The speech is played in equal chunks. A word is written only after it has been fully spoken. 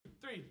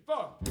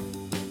4.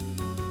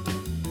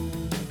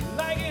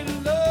 Like it,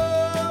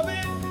 love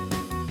it.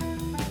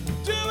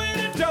 Do it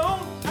or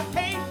don't. I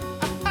hate,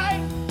 I hate.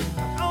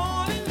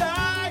 I only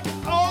like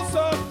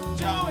also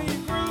Joey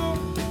Groove.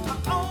 I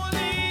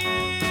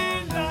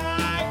only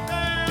like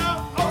them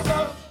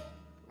also.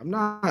 I'm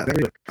not.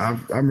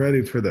 I'm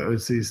ready for the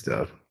OC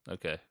stuff.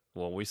 Okay.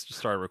 Well, we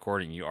started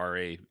recording. You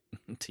already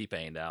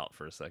T-Pained out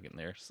for a second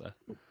there. So.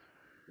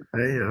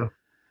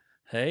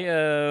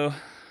 Hey-o.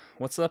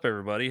 What's up,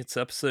 everybody? It's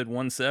episode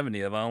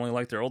 170 of I Only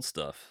Like Their Old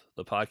Stuff,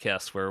 the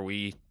podcast where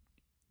we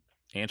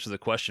answer the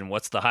question,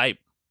 what's the hype?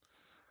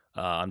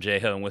 I'm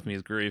J-Ho, and with me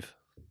is Groove.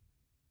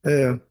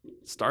 Yeah.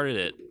 Started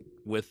it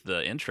with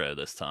the intro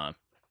this time.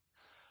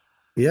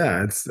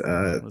 Yeah, it's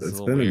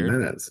been weird. a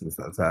minute since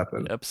that's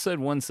happened. Episode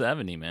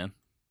 170, man.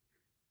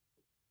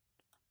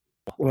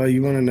 Well,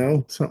 you want to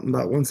know something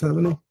about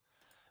 170?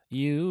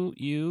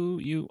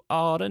 You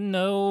ought to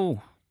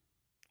know.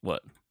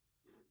 What?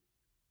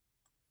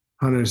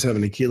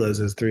 170 kilos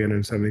is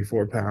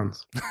 374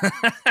 pounds.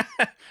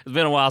 It's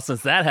been a while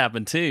since that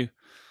happened, too.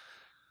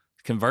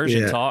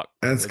 Conversion talk.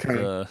 That's kind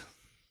of...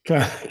 Not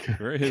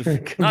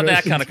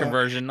that kind of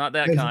conversion. Not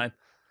that kind.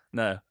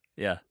 No.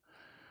 Yeah.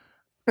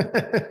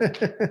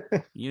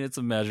 Units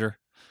of measure.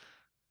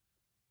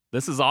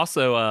 This is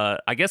also,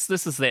 I guess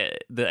this is the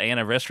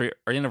anniversary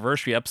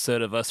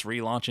episode of us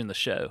relaunching the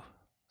show.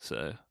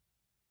 So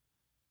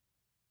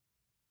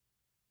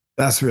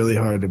that's really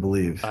hard to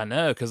believe. I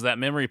know, because that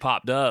memory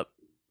popped up.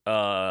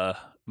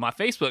 My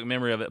Facebook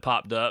memory of it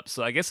popped up.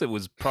 So I guess it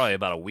was probably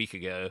about a week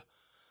ago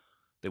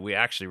that we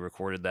actually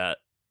recorded that.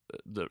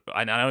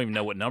 I don't even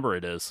know what number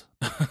it is.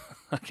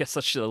 I guess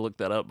I should have looked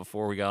that up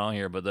before we got on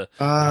here. But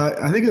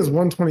I think it was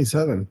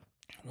 127.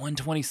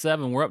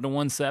 127. We're up to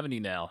 170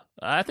 now.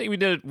 I think we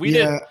did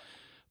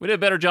a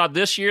better job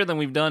this year than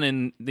we've done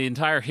in the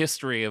entire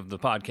history of the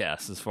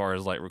podcast as far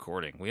as like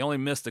recording. We only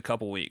missed a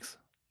couple weeks.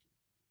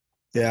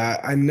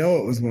 Yeah, I know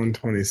it was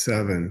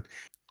 127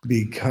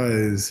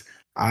 because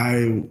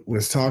I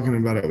was talking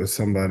about it with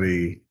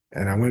somebody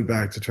and I went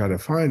back to try to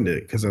find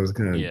it because I was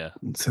going to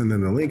send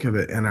them the link of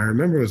it. And I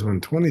remember it was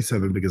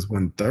 127 because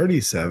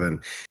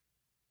 137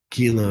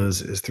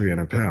 kilos is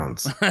 300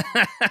 pounds.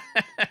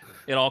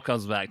 It all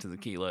comes back to the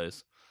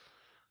kilos.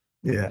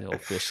 Yeah. The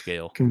old fish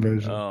scale.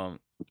 Conversion.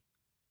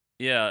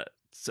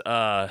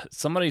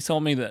 Somebody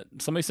sent me a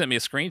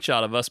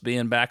screenshot of us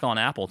being back on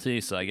Apple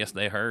too, so I guess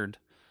they heard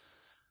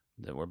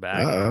that we're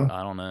back. Uh-oh.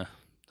 I don't know.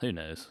 Who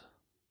knows?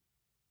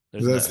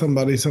 Is that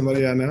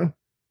somebody I know?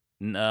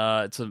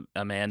 It's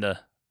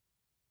Amanda.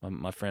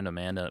 My friend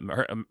Amanda.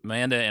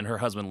 Amanda and her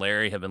husband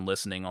Larry have been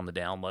listening on the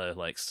download,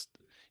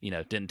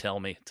 didn't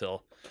tell me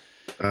till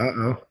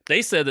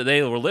they said that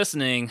they were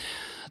listening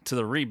to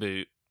the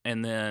reboot,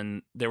 and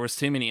then there was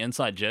too many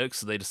inside jokes,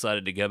 so they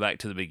decided to go back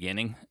to the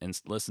beginning and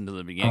listen to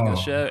the beginning of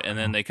the show, and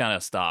then they kind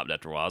of stopped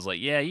after a while. I was like,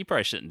 yeah, you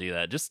probably shouldn't do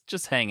that.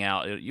 Just hang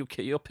out.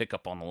 You'll pick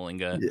up on the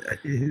lingo.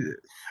 Yeah,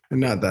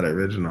 not that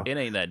original. It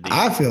ain't that deep.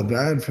 I feel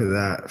bad for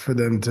that, for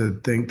them to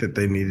think that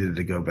they needed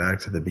to go back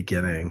to the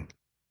beginning.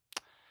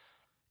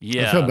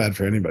 Yeah. I feel bad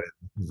for anybody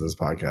who listens to this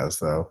podcast,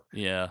 though.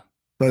 Yeah.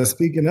 But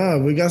speaking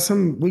of, we got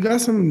some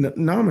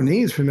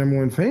nominees for number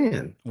one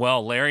fan.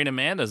 Well, Larry and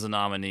Amanda's a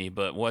nominee,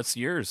 but what's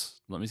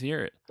yours? Let me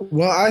hear it.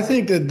 Well, I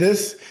think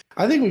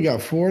we got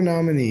 4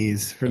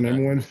 nominees for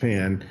number one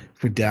fan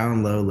for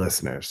down low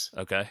listeners.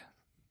 Okay.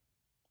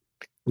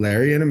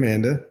 Larry and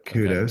Amanda,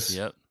 kudos.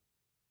 Okay. Yep.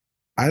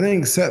 I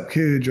think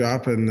Sepku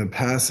dropping the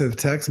passive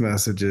text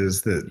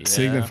messages that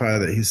signify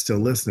that he's still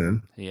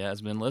listening. He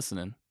has been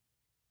listening.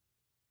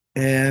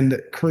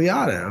 And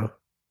Criado,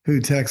 who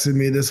texted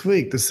me this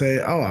week to say,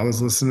 I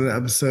was listening to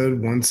episode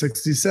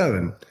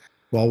 167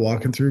 while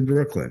walking through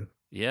Brooklyn.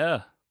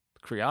 Yeah.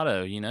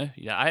 Criado,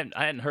 I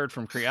hadn't heard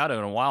from Criado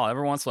in a while.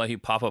 Every once in a while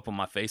he'd pop up on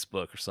my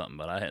Facebook or something,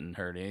 but I hadn't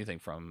heard anything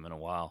from him in a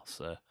while.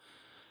 So,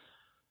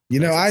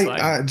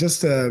 I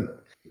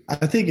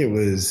think it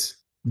was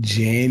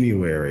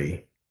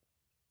January.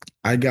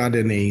 I got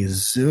in a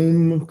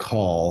Zoom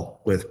call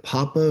with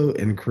Papo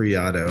and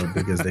Criado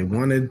because they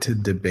wanted to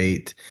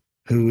debate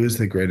who is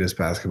the greatest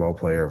basketball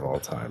player of all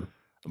time.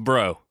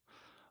 Bro.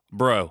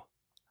 What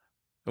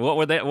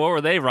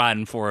were they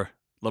riding for?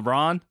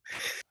 LeBron?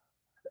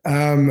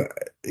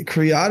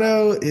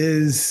 Criado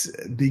is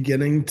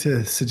beginning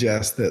to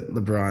suggest that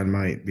LeBron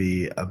might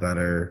be a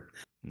better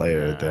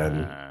player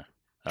than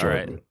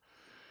Jordan.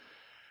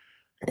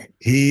 Right.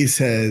 He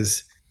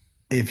says,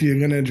 if you're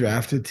going to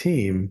draft a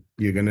team,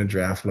 you're going to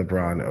draft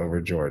LeBron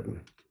over Jordan.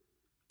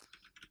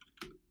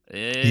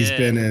 Yeah. He's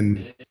been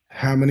in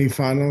how many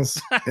finals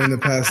in the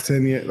past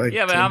 10 years?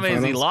 But how many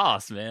has he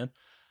lost, man?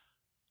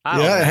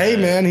 Hey,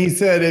 man, he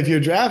said if you're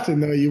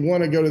drafting, though, you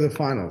want to go to the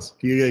finals.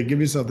 You got to give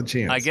yourself a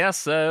chance. I guess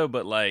so,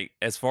 but,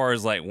 as far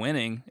as,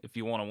 winning, if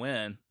you want to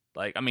win,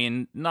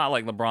 not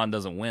like LeBron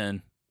doesn't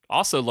win.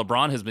 Also,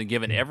 LeBron has been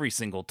given every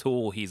single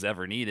tool he's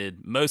ever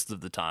needed most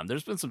of the time.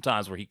 There's been some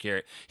times where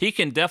he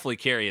can definitely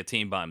carry a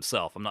team by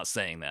himself. I'm not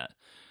saying that.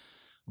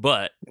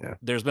 But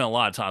there's been a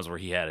lot of times where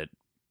he had it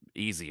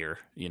easier,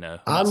 you know.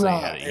 I'm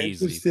not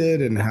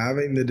interested in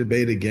having the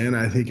debate again.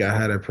 I think I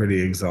had a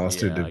pretty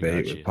exhaustive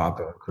debate with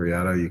Papa and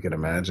Criado, you can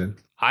imagine.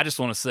 I just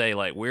want to say,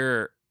 like,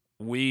 we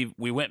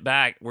went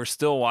back. We're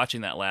still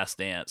watching that Last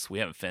Dance. We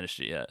haven't finished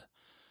it yet,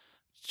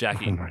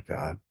 Jackie. Oh my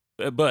God!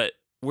 But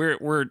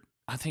we're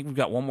I think we've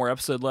got one more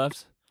episode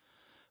left.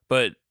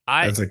 But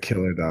that's a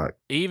killer doc.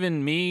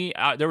 Even me,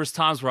 there was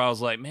times where I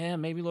was like,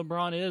 man, maybe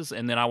LeBron is,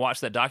 and then I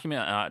watched that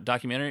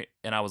documentary,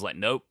 and I was like,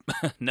 nope,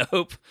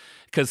 nope,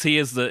 because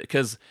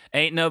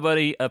ain't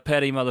nobody a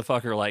petty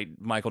motherfucker like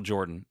Michael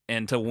Jordan,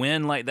 and to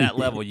win like that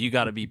level, you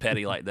got to be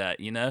petty like that,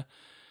 you know.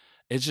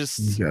 It's just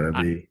you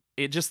gotta be.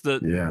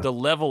 The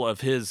level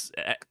of his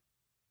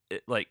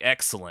like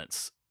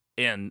excellence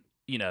and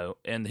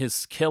and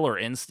his killer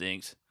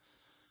instinct.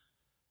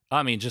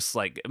 I mean, just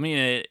like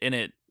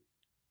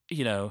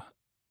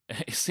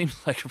it seems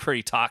like a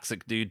pretty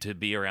toxic dude to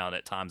be around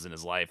at times in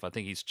his life. I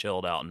think he's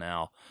chilled out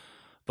now,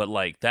 but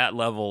like that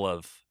level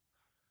of,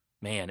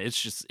 man,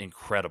 it's just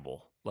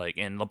incredible. Like,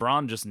 and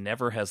LeBron just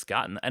never has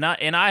gotten, and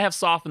I have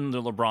softened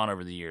the LeBron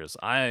over the years.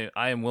 I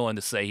am willing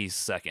to say he's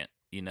second,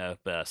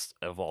 best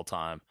of all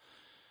time.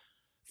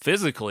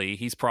 Physically,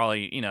 he's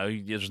probably,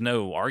 there's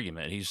no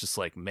argument. He's just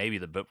like maybe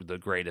the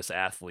greatest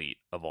athlete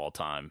of all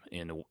time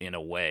in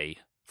a way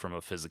from a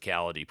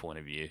physicality point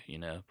of view,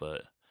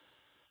 but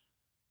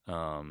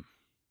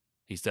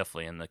he's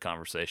definitely in the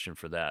conversation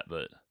for that.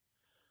 But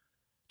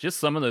just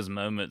some of those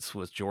moments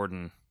with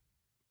Jordan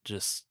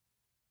just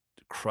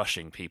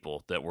crushing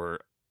people that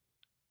were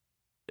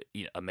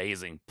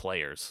amazing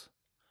players.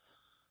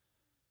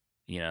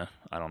 I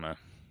don't know.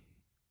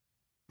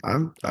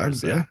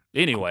 Yeah.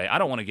 Anyway, I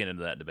don't want to get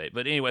into that debate.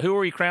 But anyway, who are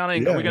we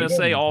crowning? Are we going to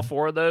say all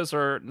four of those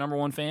are number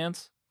one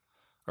fans?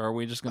 Or are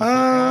we just going to pick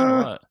one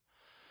or what?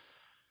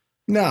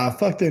 Nah,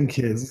 fuck them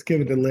kids. Let's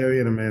give it to Larry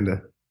and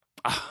Amanda.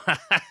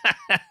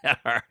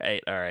 All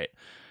right.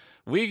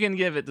 We can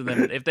give it to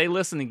them. If they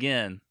listen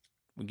again,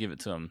 we'll give it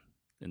to them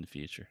in the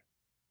future.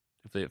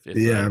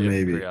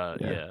 Maybe. All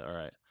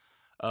right.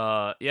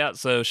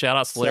 So shout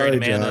outs to Larry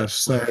and Amanda. Josh.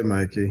 Sorry,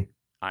 Mikey.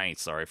 I ain't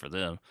sorry for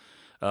them.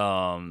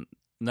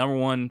 Number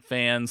one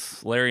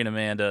fans, Larry and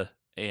Amanda,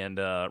 and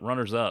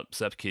runners up,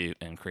 Sepku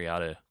and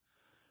Criado.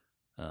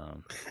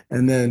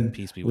 And then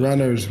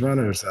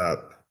runners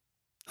up.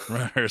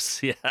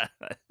 Runners, yeah.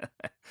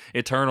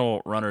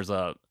 Eternal runners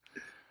up.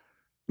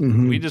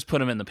 Mm-hmm. We just put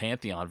them in the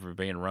pantheon for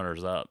being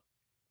runners up.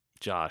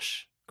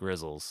 Josh,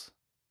 Grizzles,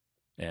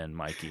 and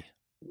Mikey.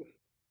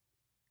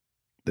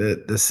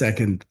 The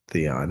second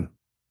Theon.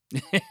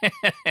 The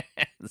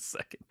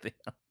second Theon.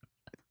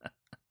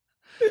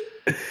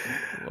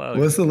 Well,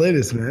 what's the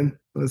latest, man?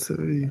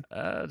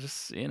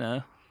 Just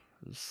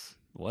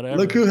whatever.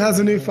 Look who has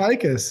a new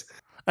ficus.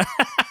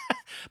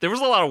 There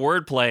was a lot of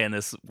wordplay in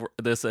this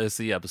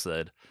OC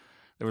episode.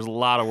 There was a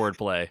lot of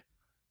wordplay.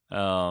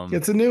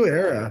 It's a new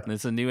era.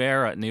 It's a new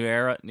era.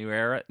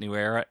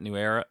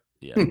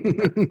 Yeah.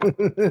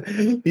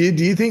 Do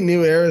you think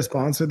New Era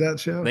sponsored that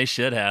show? They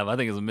should have. I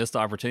think it's a missed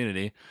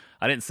opportunity.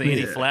 I didn't see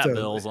any flat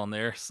bills on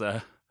there,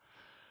 so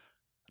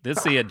did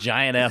see a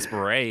giant ass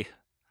beret.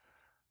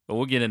 But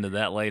we'll get into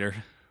that later.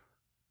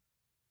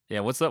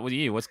 Yeah, what's up with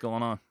you? What's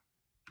going on?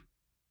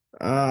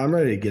 I'm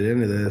ready to get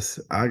into this.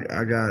 I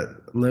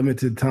got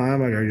limited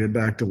time. I got to get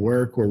back to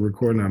work. We're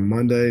recording on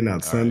Monday,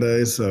 not Sunday.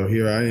 Right. So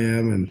here I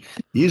am. And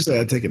usually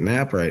I take a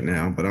nap right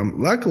now, but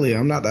luckily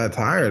I'm not that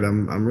tired.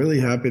 I'm really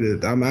happy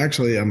I'm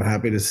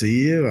happy to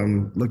see you.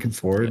 I'm looking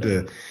forward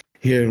to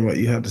hearing what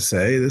you have to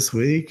say this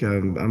week.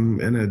 I'm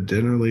in a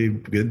generally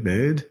good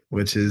mood,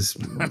 which is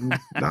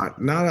not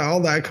all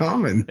that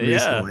common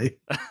recently.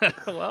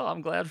 Well,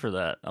 I'm glad for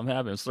that. I'm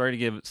happy. I'm sorry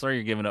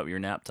you're giving up your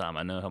nap time.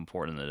 I know how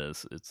important it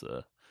is. It's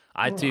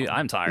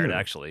I'm tired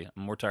actually.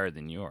 I'm more tired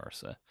than you are.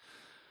 So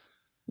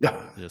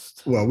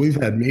well, we've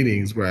had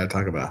meetings where I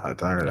talk about how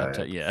tired I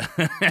am. Yeah.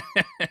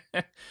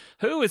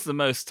 Who is the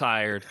most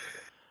tired?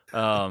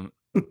 I've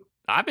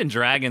been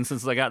dragging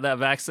since I got that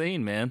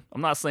vaccine, man.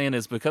 I'm not saying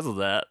it's because of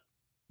that,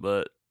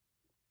 but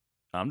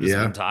I'm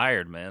just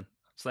tired, man. I'm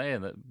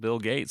saying that Bill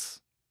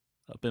Gates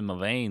up in my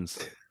veins,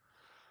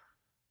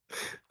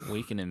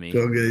 weakening me.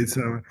 Bill Gates.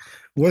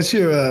 What's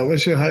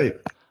your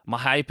hype? My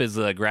hype is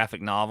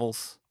graphic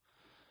novels.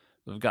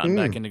 We've gotten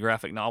back into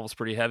graphic novels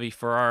pretty heavy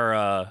for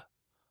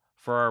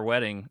our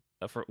wedding.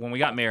 When we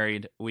got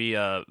married, we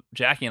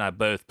Jackie and I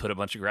both put a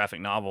bunch of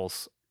graphic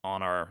novels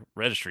on our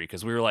registry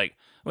because we were like,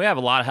 we have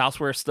a lot of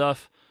houseware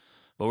stuff,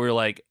 but we were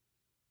like,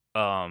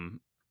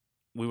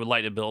 we would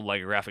like to build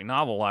like a graphic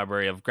novel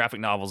library of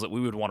graphic novels that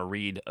we would want to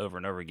read over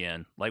and over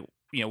again. Like,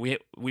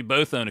 we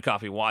both own a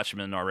copy of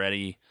Watchmen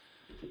already.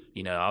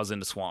 I was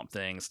into Swamp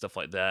Thing, stuff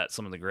like that,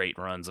 some of the great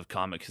runs of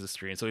comic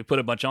history. And so we put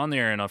a bunch on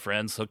there, and our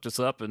friends hooked us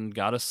up and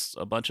got us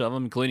a bunch of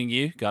them, including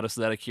you, got us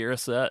that Akira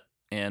set.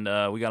 And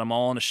we got them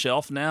all on a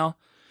shelf now.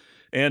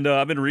 And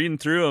I've been reading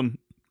through them.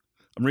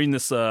 I'm reading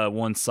this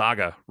one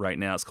Saga right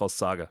now. It's called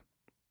Saga.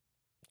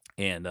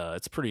 And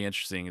it's pretty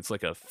interesting. It's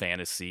like a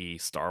fantasy,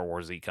 Star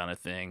Wars-y kind of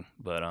thing.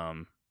 But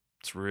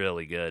it's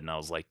really good. And I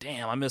was like,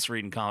 damn, I miss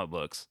reading comic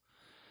books.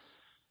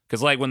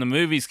 Because like when the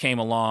movies came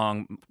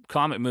along,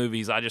 comic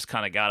movies, I just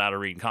kind of got out of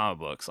reading comic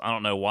books. I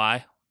don't know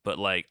why, but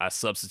like I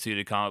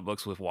substituted comic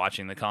books with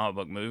watching the comic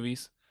book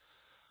movies.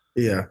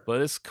 Yeah.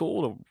 But it's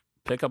cool to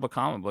pick up a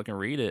comic book and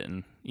read it.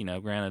 And, you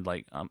know, granted,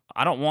 like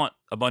I don't want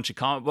a bunch of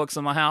comic books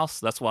in my house.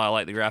 That's why I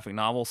like the graphic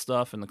novel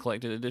stuff and the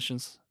collected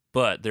editions.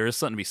 But there is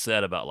something to be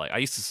said about, like, I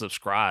used to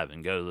subscribe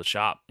and go to the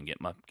shop and get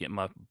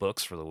my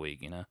books for the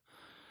week, you know?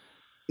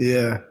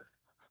 Yeah.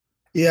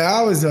 Yeah,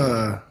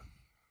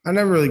 I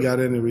never really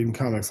got into reading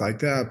comics like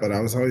that, but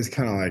I was always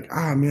kind of like,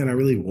 man, I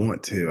really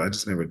want to. I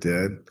just never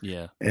did.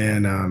 Yeah.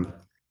 And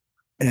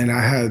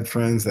I had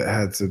friends that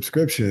had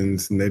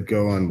subscriptions, and they'd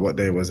go on, what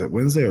day was it?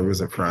 Wednesday or was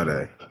it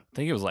Friday? I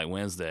think it was like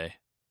Wednesday.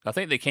 I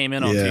think they came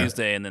in on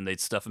Tuesday, and then they'd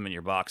stuff them in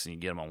your box, and you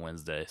get them on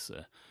Wednesday.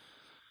 So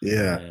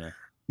yeah.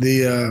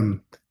 The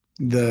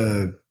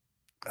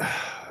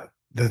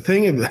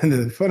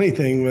the funny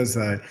thing was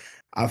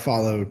I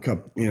follow a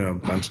couple, a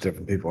bunch of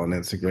different people on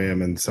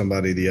Instagram, and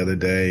somebody the other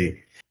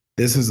day,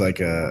 this is like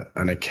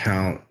an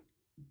account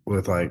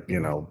with like,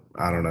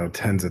 I don't know,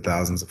 tens of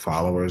thousands of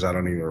followers. I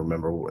don't even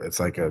remember. It's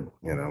like a,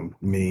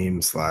 meme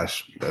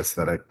 /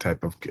 aesthetic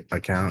type of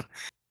account.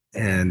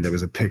 And there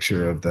was a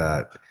picture of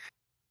that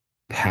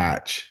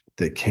patch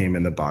that came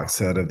in the box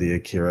set of the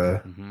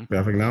Akira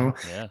graphic novel.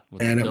 Yeah.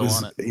 And it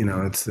was,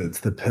 it's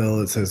the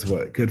pill. It says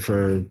what, good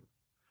for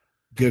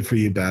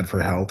you, bad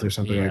for health, or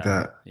something like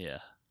that. Yeah.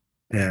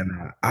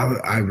 And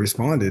I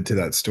responded to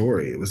that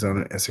story. It was on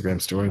an Instagram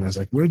story, and I was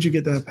like, "Where'd you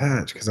get that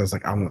patch?" Because I was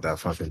like, "I want that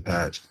fucking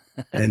patch."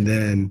 And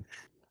then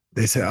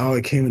they said, "Oh,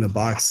 it came in the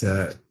box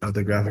set of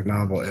the graphic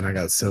novel," and I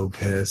got so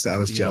pissed. I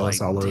was jealous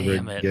all over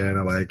again.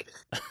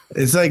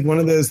 It's like one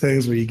of those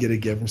things where you get a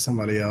gift for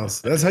somebody else.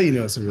 That's how you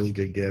know it's a really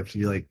good gift.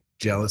 You're like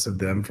jealous of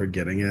them for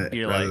getting it,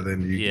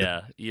 than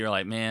you. You're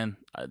like, man,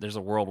 there's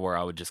a world where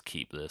I would just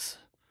keep this.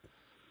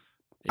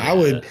 Yeah. I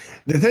would.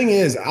 The thing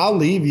is, I'll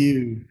leave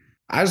you.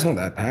 I just want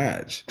that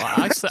patch.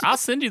 Well, I'll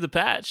send you the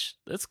patch.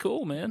 That's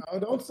cool, man. No,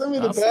 don't send me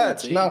the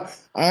patch. No,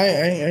 I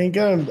ain't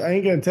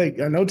gonna take.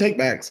 No take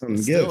backs on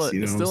gifts.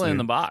 It's still in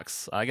the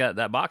box. I got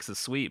that box is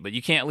sweet, but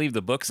you can't leave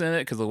the books in it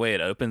because the way it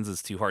opens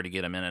is too hard to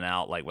get them in and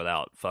out, like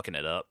without fucking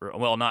it up.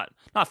 Well, not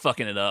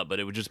fucking it up, but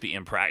it would just be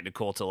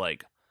impractical to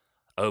like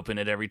open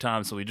it every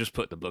time. So we just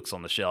put the books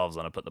on the shelves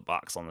and I put the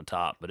box on the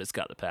top, but it's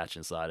got the patch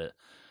inside it.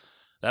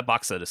 That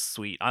box set is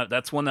sweet.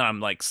 That's one that I'm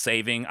like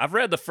saving. I've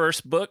read the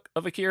first book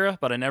of Akira,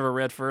 but I never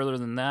read further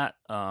than that.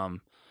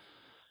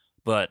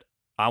 But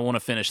I want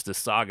to finish the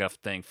saga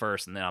thing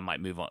first, and then I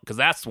might move on, because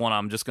that's one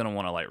I'm just gonna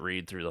want to like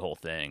read through the whole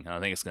thing. And I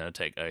think it's gonna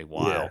take a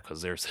while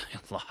because there's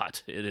a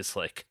lot. It is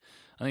like,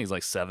 I think it's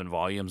like 7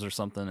 volumes or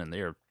something, and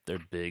they're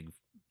big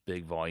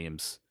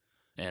volumes.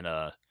 And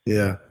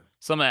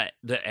some of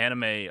the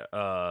anime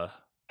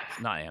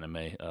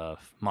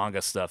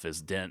manga stuff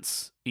is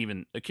dense.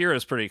 Even Akira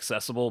is pretty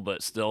accessible,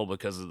 but still,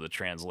 because of the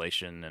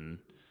translation and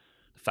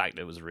the fact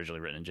that it was originally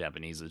written in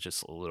Japanese, it's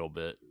just a little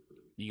bit,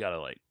 you gotta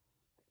like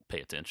pay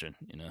attention,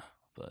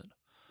 but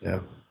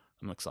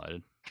I'm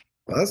excited.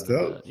 Well, that's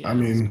dope. I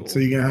mean, cool. So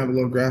you're gonna have a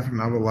little graphic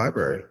novel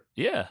library.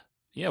 Yeah,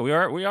 we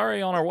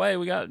already on our way.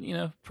 We got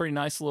pretty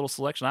nice little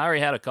selection. I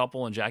already had a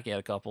couple, and Jackie had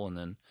a couple, and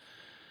then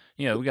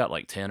we got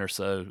like 10 or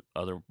so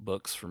other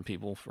books from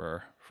people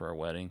for our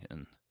wedding.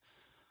 And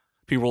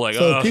people were like,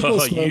 so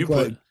people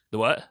smoke the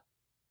what?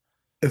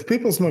 If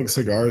people smoke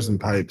cigars and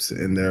pipes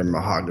in their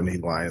mahogany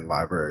lined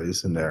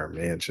libraries in their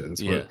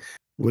mansions,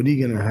 what are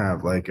you gonna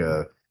have? Like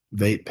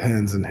vape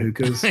pens and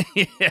hookahs?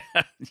 yeah,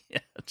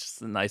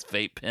 just a nice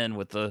vape pen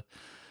with the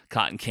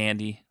cotton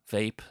candy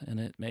vape in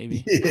it,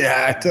 maybe.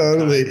 Yeah,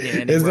 totally.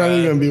 It's not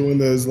even gonna be one of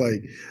those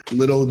like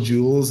little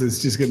jewels.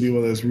 It's just gonna be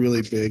one of those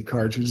really big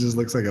cartridges.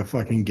 Looks like a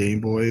fucking Game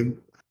Boy.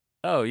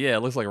 Oh yeah, it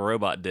looks like a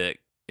robot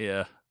dick.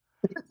 Yeah.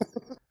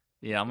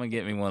 Yeah, I'm gonna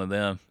get me one of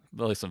them.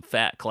 Really some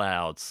fat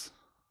clouds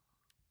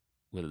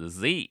with a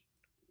Z.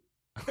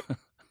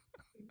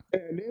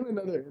 Name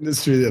another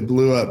industry that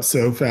blew up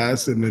so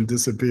fast and then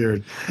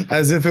disappeared,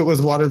 as if it was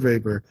water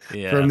vapor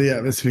from the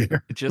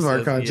atmosphere of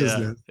our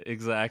consciousness. Yeah,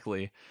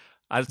 exactly.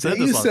 I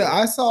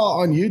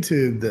saw on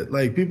YouTube that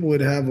like people would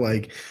have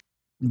like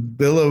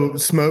billow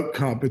smoke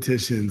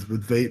competitions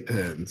with vape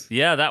pens.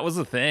 Yeah, that was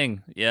a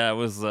thing. Yeah, it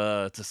was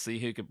to see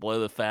who could blow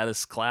the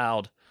fattest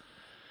cloud.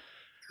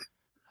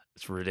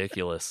 It's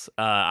ridiculous.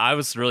 I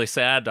was really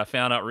sad. I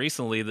found out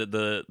recently that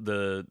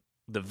the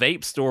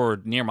vape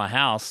store near my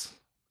house,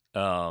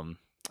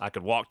 I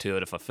could walk to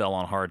it if I fell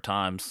on hard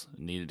times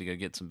and needed to go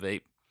get some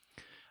vape.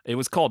 It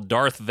was called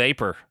Darth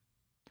Vapor,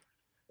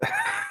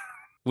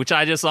 which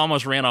I just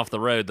almost ran off the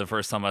road the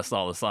first time I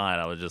saw the sign.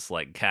 I was just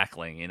like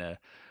cackling,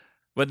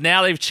 But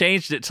now they've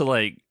changed it to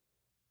like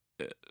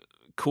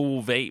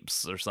Cool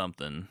Vapes or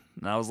something.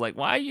 And I was like,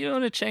 why are you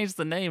going to change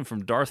the name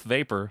from Darth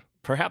Vapor,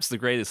 perhaps the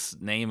greatest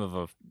name of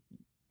a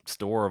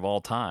store of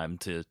all time,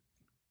 to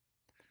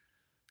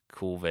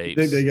Cool Vapes? You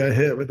think they got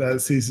hit with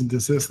that cease and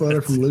desist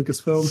letter from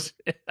Lucasfilm?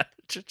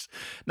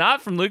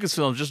 Not from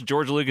Lucasfilm, just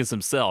George Lucas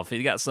himself.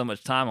 He got so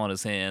much time on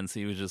his hands.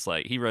 He was just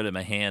like, he wrote him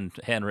a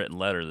handwritten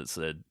letter that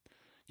said,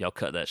 y'all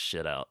cut that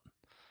shit out.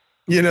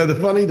 The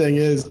funny thing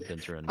is,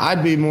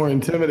 I'd be more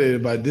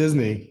intimidated by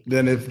Disney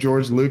than if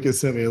George Lucas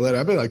sent me a letter.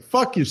 I'd be like,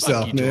 fuck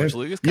yourself, fuck you, man. George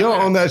Lucas. You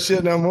don't own that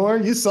shit no more.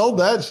 You sold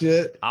that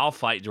shit. I'll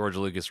fight George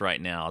Lucas right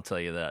now. I'll tell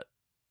you that.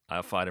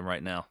 I'll fight him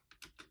right now.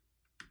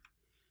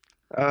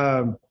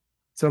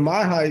 So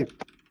my hype,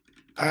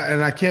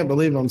 and I can't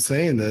believe I'm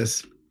saying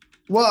this.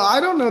 Well, I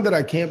don't know that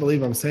I can't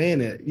believe I'm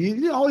saying it.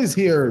 You always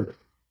hear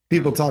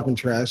people talking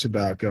trash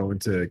about going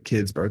to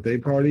kids' birthday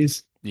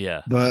parties.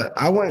 Yeah. But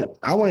I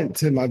went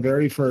to my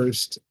very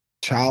first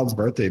child's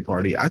birthday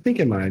party, I think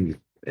in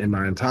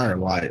my entire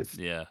life.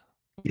 Yeah.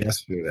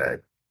 Yesterday.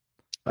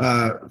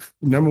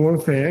 Number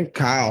one fan,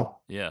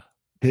 Kyle. Yeah.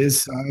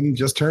 His son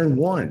just turned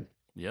 1.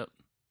 Yep.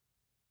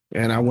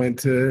 And I went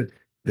to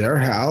their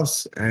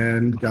house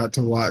and got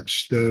to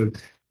watch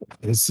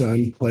his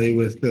son play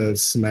with the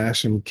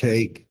smash and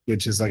cake,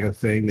 which is like a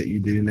thing that you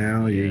do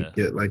now. Yeah. You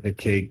get like a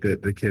cake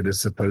that the kid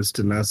is supposed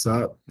to mess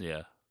up.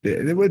 Yeah.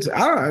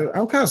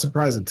 I'm kind of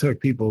surprised it took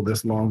people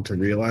this long to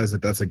realize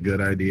that that's a good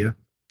idea.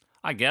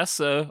 I guess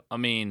so. I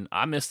mean,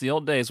 I miss the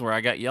old days where I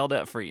got yelled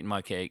at for eating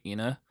my cake,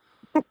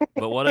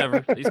 But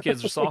whatever. These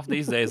kids are soft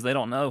these days. They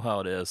don't know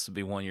how it is to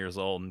be 1 year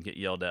old and get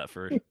yelled at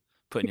for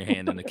putting your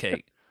hand in the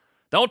cake.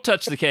 Don't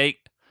touch the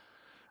cake.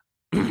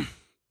 We're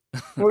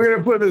going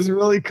to put this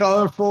really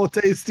colorful,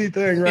 tasty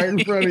thing right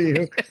in front of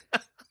you.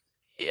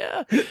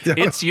 Yeah.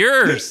 It's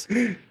yours.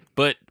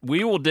 But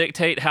we will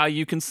dictate how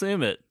you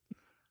consume it.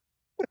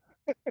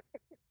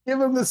 Give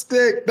him the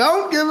stick.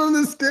 Don't give him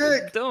the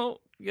stick. Don't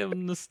give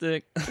him the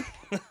stick.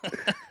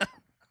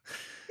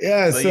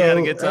 Yeah, so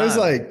it was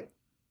like,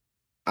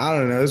 I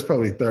don't know, there's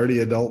probably 30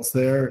 adults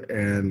there,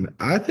 and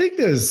I think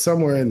there's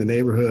somewhere in the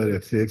neighborhood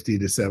of 50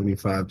 to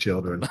 75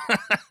 children.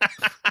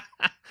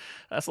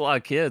 That's a lot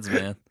of kids,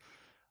 man.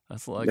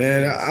 That's a lot of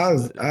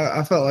kids.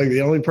 I felt like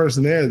the only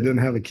person there that didn't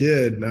have a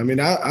kid. I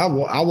mean, I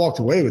walked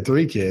away with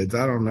 3 kids.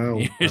 I don't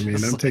know. I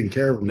mean, I'm taking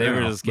care of them. They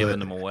were just giving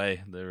them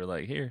away. They were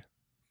like, here,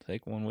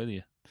 take one with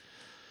you.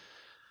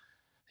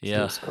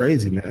 Yeah. It's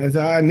crazy, man.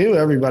 I knew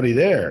everybody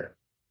there.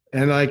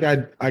 And like,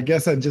 I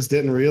guess I just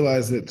didn't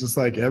realize that just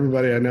like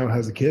everybody I know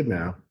has a kid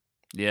now.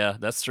 Yeah,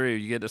 that's true.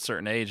 You get to a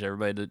certain age,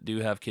 everybody do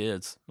have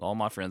kids. All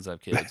my friends have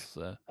kids.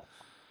 So.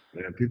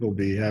 Yeah, people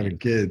be having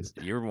kids.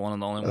 You're one of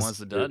the only ones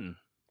that doesn't.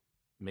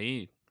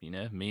 Me,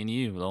 me and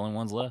you, the only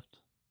ones left.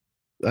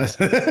 That's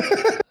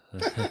it.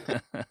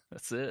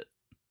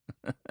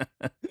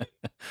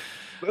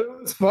 But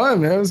it was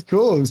fun, man. It was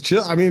cool. It was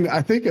chill. I mean,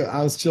 I think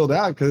I was chilled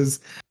out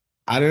because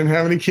I didn't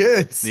have any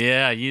kids.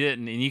 Yeah, you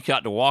didn't, and you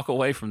got to walk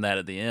away from that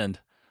at the end.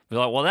 You're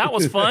like, well, that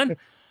was fun.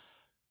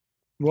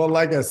 Well,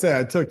 like I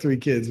said, I took 3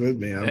 kids with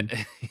me. I'm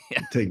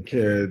taking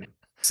care of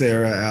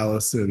Sarah,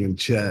 Allison, and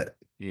Chet.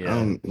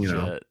 Yeah,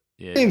 Chet.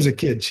 Yeah. Name's a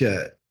kid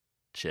Chet.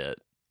 Chet.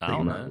 I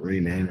don't know.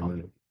 Renaming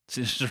him.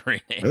 Just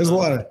rename. There's a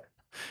lot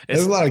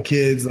of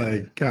kids.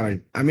 Like kind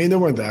of. I mean, there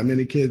weren't that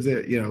many kids. There,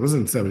 it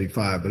wasn't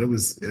 75, but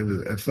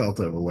it felt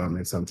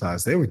overwhelming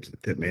sometimes. They were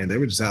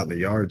just out in the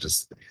yard,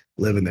 just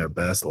living their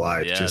best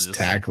life, just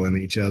tackling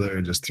each other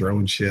and just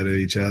throwing shit at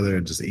each other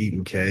and just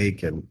eating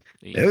cake. And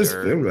it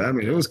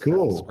was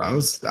cool. I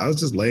was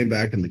just laying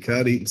back in the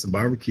cut, eating some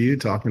barbecue,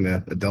 talking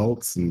to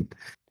adults, and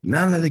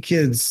none of the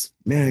kids,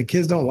 man,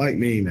 kids don't like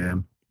me,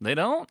 man. They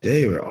don't?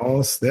 They're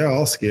all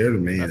scared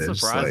of me. That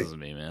surprises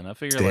me, man. I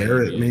figure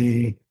stare at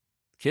me.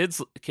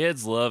 Kids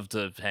love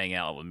to hang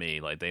out with me.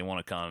 Like they want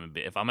to come and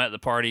if I'm at the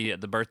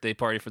birthday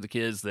party for the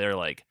kids, they're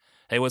like,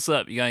 "Hey, what's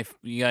up? You got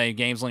any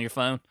games on your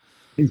phone?"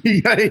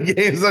 You got any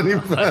games on your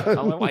phone?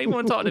 I'm like, why you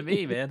want to talk to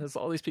me, man? There's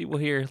all these people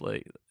here.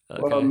 Like,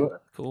 okay,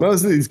 cool.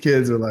 Most of these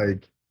kids are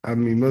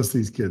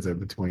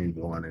between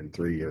 1 and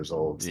 3 years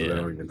old, so they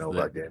don't even know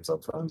about games on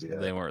phones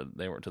yet. They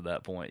weren't to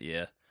that point,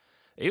 yeah.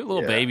 Even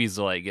little babies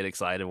like get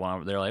excited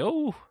when they're like,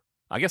 "Oh,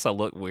 I guess I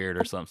look weird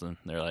or something."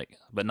 They're like,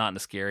 but not in a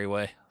scary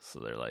way. So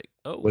they're like,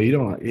 "Oh." Well, you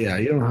don't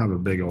have a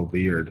big old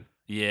beard.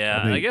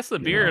 Yeah, I guess the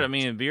beard. I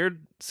mean,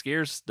 beard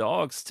scares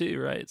dogs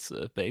too, right?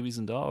 So babies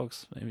and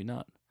dogs, maybe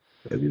not.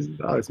 Babies and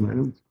dogs,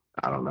 man.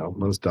 I don't know.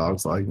 Most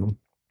dogs like them.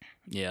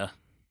 Yeah,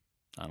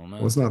 I don't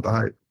know. What's not the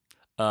hype?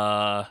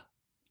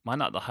 My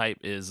not the hype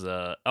is.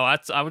 I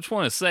just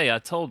want to say I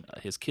told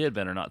his kid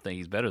better not think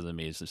he's better than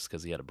me. It's just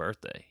because he had a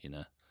birthday,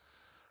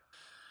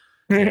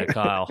 Yeah,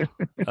 Kyle.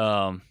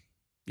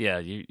 Yeah,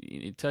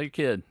 you tell your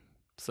kid,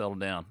 settle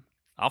down.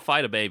 I'll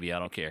fight a baby. I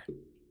don't care.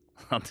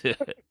 I'll do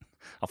it.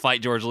 I'll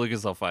fight George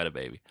Lucas. I'll fight a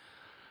baby.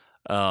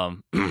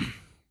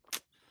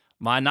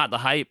 My not the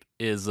hype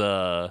is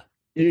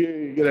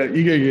you gotta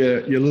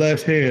get your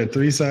left hand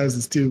 3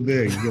 sizes too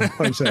big. You're gonna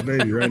punch that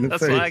baby right in the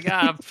face. That's what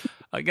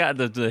I got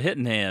the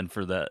hitting hand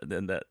for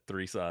that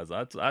 3 size.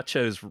 I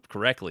chose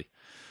correctly.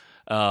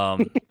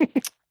 My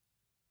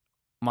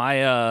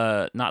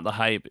not the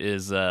hype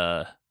is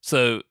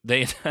so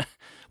they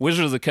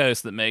Wizards of the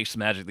Coast that makes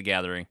Magic the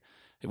Gathering,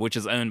 which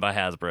is owned by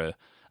Hasbro,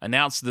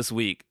 announced this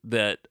week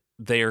that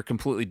they are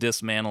completely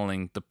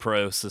dismantling the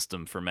pro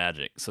system for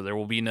Magic. So there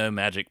will be no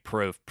Magic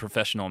Pro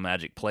professional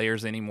Magic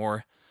players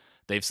anymore.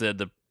 They've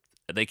said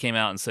they came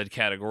out and said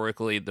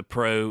categorically the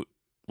pro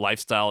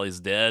lifestyle is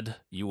dead.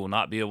 You will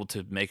not be able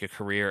to make a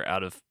career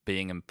out of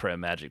being a pro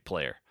Magic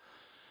player.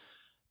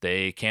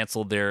 They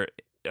canceled their...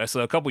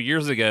 So a couple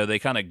years ago, they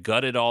kind of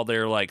gutted all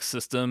their like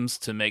systems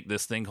to make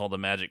this thing called the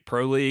Magic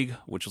Pro League,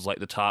 which was like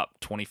the top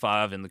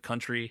 25 in the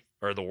country,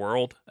 or the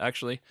world,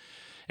 actually.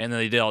 And then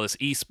they did all this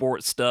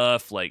esports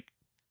stuff, like,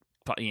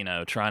 you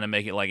know, trying to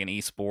make it like an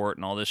esport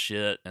and all this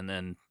shit. And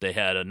then they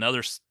had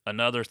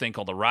another thing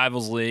called the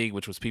Rivals League,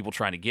 which was people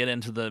trying to get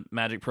into the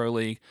Magic Pro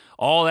League.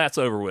 All that's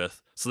over with.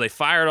 So they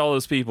fired all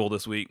those people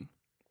this week.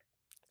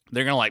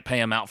 They're going to like pay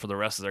them out for the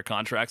rest of their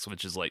contracts,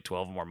 which is like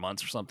 12 more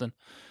months or something.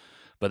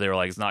 But they were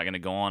like, it's not going to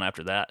go on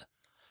after that.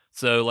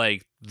 So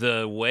like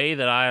the way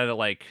that I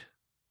like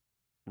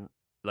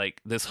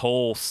this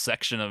whole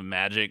section of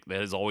Magic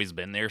that has always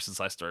been there since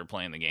I started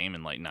playing the game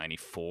in like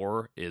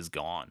 94 is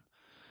gone.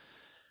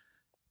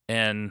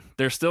 And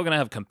they're still going to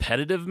have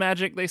competitive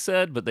Magic, they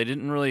said, but they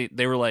didn't really,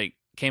 they were like,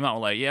 came out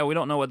with like, yeah, we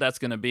don't know what that's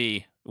going to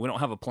be. We don't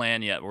have a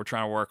plan yet. We're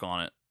trying to work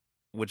on it,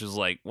 which is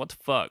like, what the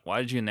fuck? Why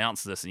did you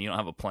announce this and you don't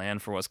have a plan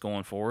for what's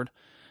going forward?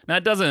 Now,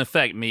 it doesn't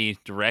affect me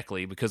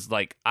directly because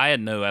like I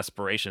had no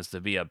aspirations to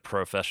be a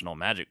professional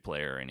Magic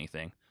player or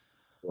anything.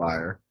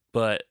 Liar.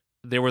 But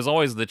there was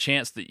always the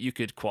chance that you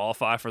could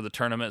qualify for the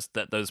tournaments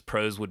that those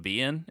pros would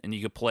be in and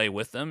you could play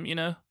with them, you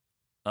know?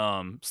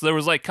 So there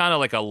was like kind of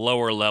like a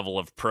lower level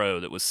of pro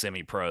that was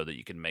semi-pro that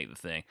you could make the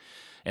thing,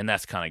 and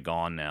that's kind of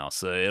gone now.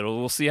 So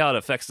we'll see how it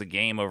affects the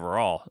game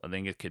overall. I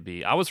think it could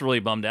be. I was really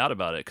bummed out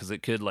about it because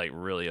it could like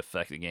really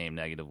affect the game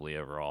negatively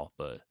overall.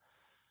 But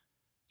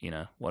you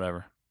know,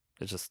 whatever.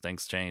 It's just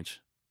things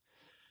change.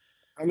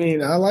 I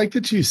mean, I like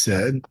that you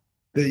said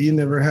that you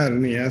never had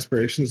any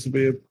aspirations to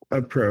be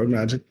a pro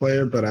Magic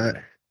player, but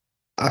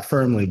I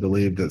firmly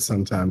believe that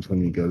sometimes when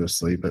you go to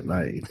sleep at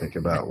night, you think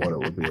about what it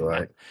would be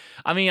like.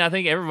 I mean, I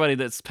think everybody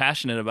that's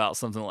passionate about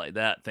something like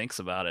that thinks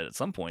about it at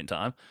some point in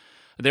time.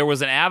 There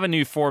was an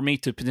avenue for me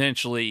to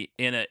potentially,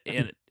 in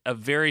a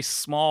very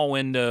small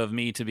window of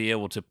me to be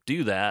able to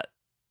do that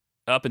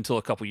up until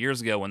a couple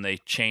years ago when they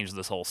changed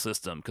this whole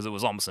system because it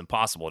was almost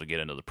impossible to get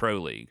into the Pro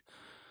League.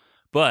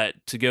 But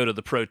to go to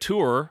the Pro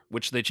Tour,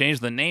 which they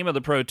changed the name of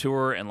the Pro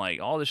Tour and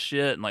like all this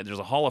shit, and like there's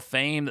a Hall of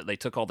Fame that they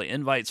took all the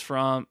invites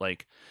from,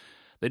 like...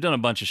 They've done a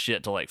bunch of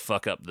shit to like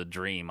fuck up the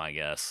dream, I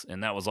guess.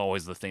 And that was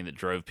always the thing that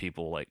drove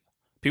people. Like,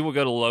 people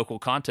go to local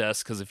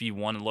contests because if you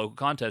won a local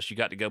contest, you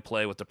got to go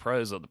play with the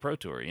pros of the Pro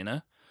Tour, you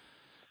know?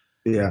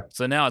 Yeah.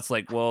 So now it's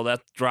like, well,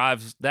 that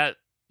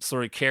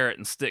sort of carrot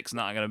and stick's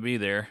not going to be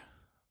there.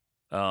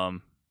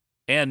 And,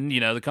 you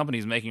know, the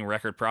company's making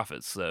record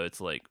profits. So it's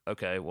like,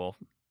 okay, well,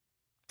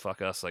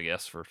 fuck us, I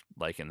guess, for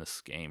liking this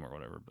game or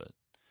whatever. But,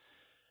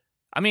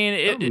 I mean,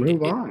 it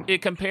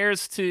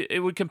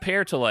would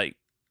compare to like,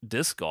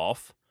 disc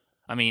golf.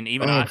 I mean,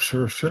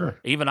 sure.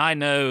 Even I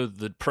know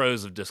the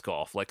pros of disc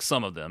golf, like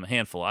some of them, a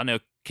handful. I know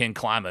Ken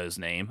Climo's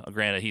name.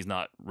 Granted, he's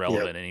not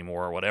relevant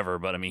anymore or whatever,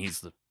 but I mean,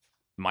 he's the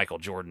Michael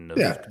Jordan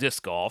of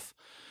disc golf.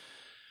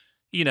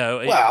 You know,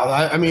 well,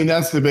 I mean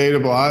that's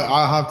debatable.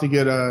 I'll have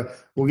to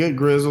we'll get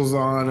Grizzles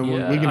on,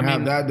 and we can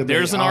have that debate.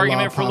 There's an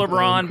argument for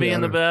LeBron being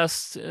the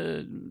best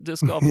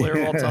disc golf player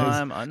of all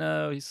time. I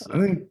know I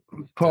think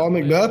Paul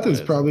McBeth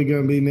is probably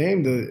going to be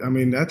named.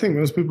 I think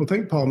most people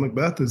think Paul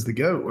McBeth is the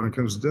GOAT when it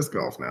comes to disc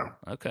golf now.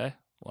 Okay,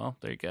 well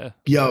there you go.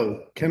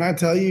 Yo, can I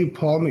tell you,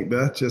 Paul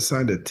McBeth just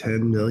signed a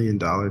 $10 million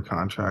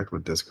contract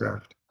with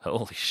Discraft.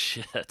 Holy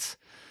shit!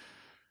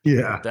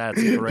 Yeah, that's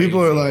crazy.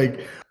 People are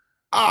like,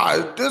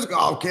 disc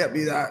golf can't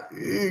be that.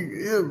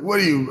 What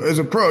are you, as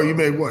a pro, you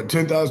make what,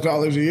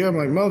 $10,000 a year? I'm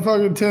like,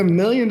 motherfucker, $10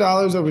 million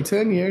over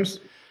 10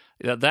 years.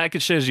 Yeah, that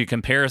could shows you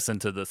comparison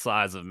to the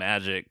size of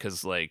Magic,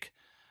 because like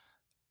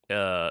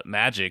the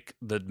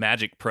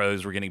Magic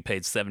pros were getting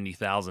paid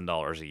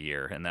 $70,000 a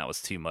year, and that was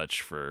too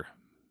much for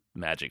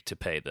Magic to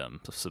pay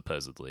them,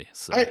 supposedly.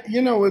 So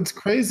what's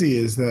crazy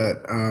is that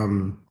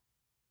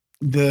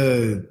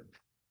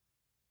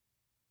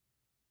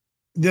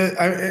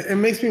it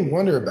makes me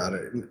wonder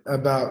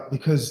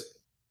because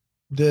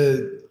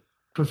the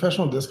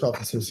Professional Disc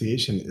Golf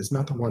Association is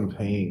not the one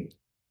paying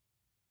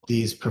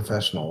these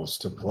professionals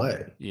to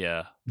play.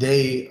 Yeah.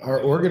 They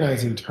are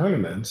organizing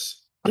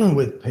tournaments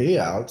with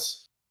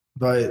payouts,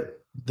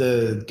 but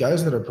the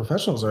guys that are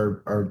professionals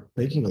are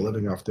making a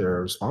living off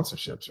their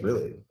sponsorships,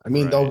 really. I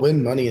mean, They'll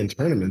win money in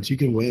tournaments. You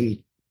can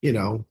win,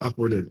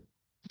 upward of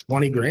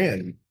 20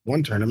 grand.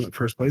 One tournament,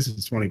 first place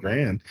is 20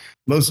 grand.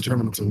 Most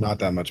tournaments are not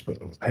that much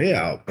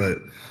payout, but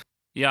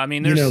yeah, I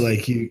mean,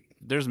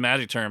 there's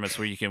Magic tournaments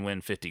where you can win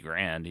 50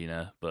 grand,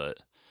 but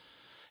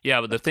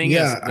yeah, but the thing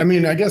is, I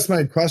mean, I guess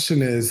my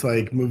question is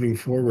like moving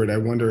forward, I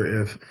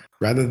wonder if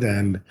rather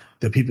than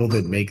the people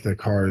that make the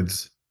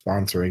cards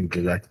sponsoring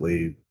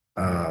directly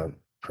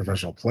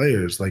professional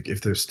players, like if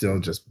there's still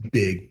just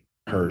big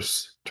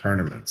purse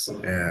tournaments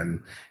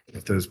and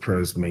if those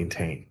pros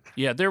maintain.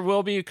 Yeah, there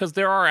will be, because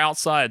there are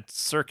outside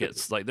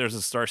circuits. Like there's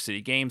a Star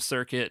City Games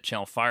circuit,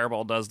 Channel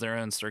Fireball does their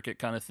own circuit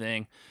kind of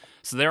thing.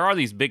 So there are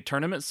these big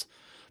tournaments,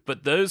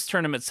 but those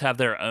tournaments have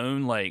their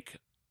own like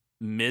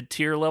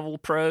mid-tier level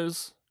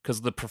pros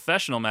because the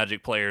professional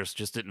Magic players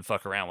just didn't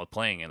fuck around with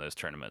playing in those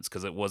tournaments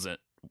because it wasn't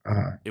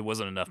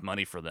enough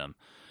money for them.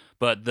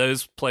 But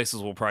those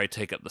places will probably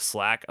take up the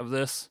slack of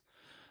this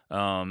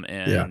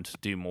and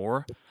do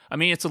more. I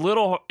mean, it's a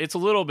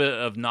little bit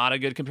of not a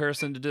good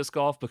comparison to disc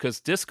golf because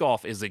disc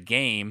golf is a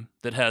game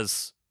that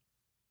has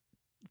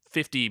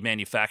 50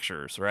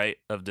 manufacturers, right,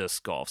 of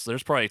disc golf. So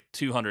there's probably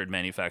 200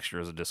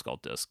 manufacturers of disc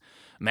golf disc.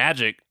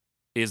 Magic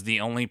is the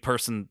only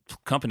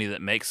company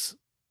that makes,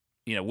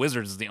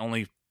 Wizards is the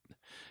only,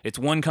 it's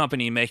one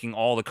company making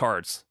all the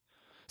cards.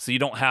 So you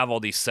don't have all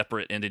these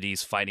separate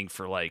entities fighting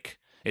for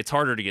it's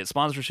harder to get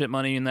sponsorship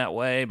money in that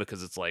way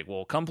because it's like,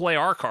 well, come play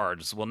our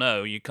cards. Well,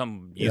 no, you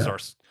come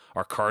use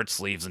our card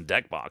sleeves and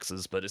deck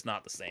boxes, but it's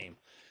not the same,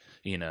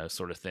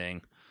 sort of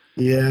thing.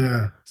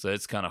 Yeah. So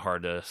it's kind of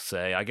hard to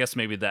say. I guess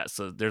maybe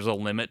there's a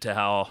limit to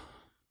how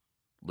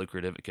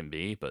lucrative it can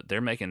be, but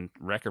they're making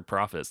record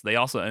profits. They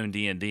also own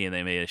D&D, and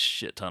they made a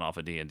shit ton off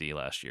of D&D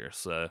last year.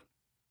 So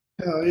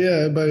hell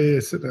yeah, everybody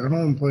is sitting at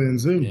home playing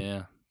Zoom.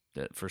 Yeah,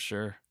 for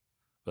sure.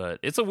 But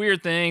it's a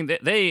weird thing.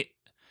 They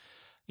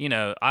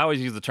I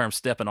always use the term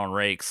stepping on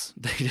rakes.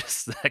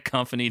 That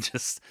company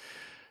just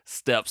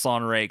steps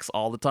on rakes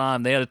all the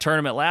time. They had a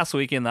tournament last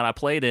weekend that I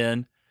played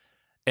in,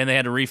 and they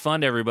had to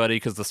refund everybody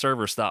because the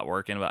server stopped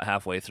working about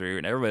halfway through,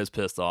 and everybody was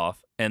pissed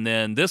off. And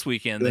then this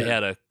weekend, they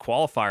had a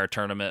qualifier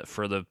tournament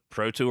for the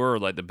Pro Tour,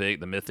 like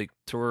the Mythic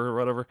Tour or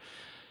whatever.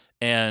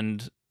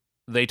 And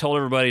they told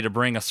everybody to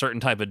bring a certain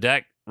type of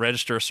deck,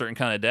 register a certain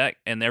kind of deck,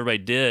 and everybody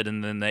did.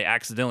 And then they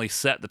accidentally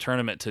set the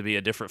tournament to be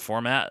a different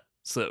format.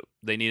 So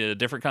they needed a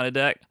different kind of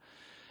deck.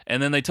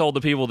 And then they told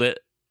everybody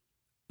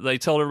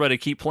to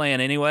keep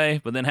playing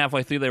anyway. But then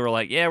halfway through, they were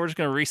like, yeah, we're just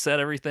going to reset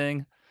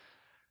everything.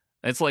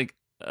 And it's like,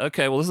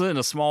 okay, well, this isn't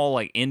a small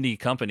indie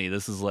company.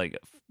 This is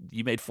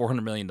you made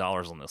 $400 million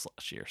on this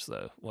last year.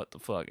 So what the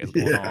fuck is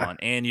going on?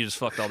 And you just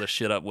fucked all this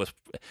shit up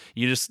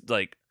you just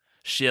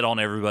shit on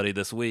everybody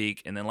this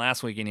week. And then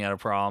last weekend you had a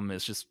problem.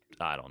 It's just,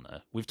 I don't know.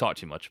 We've talked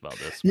too much about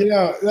this.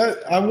 No,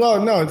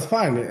 it's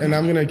fine. And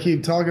I'm going to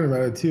keep talking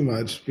about it too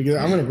much because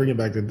I'm going to bring it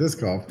back to disc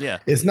golf. Yeah.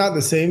 It's not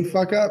the same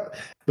fuck up,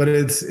 but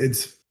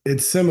it's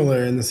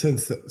similar in the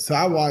sense that, so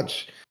I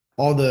watch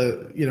all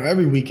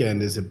every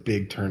weekend is a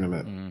big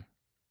tournament. Mm-hmm.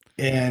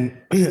 And,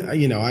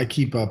 I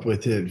keep up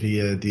with it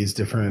via these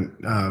different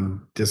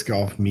disc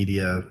golf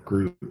media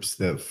groups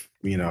that,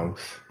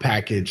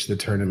 package the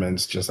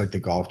tournaments just like the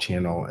Golf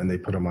Channel, and they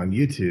put them on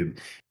YouTube.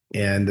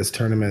 And this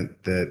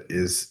tournament that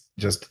is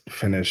just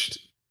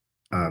finished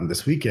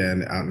this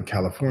weekend out in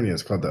California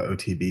is called the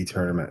OTB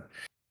tournament.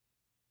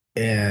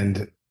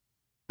 And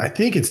I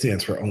think it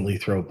stands for Only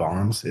Throw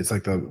Bombs. It's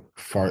like the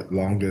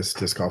longest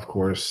disc golf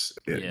course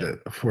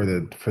for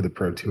the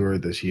Pro Tour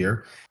this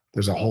year.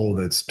 There's a hole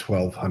that's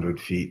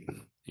 1,200 feet.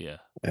 Yeah.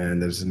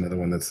 And there's another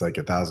one that's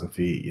 1,000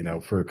 feet.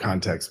 For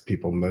context,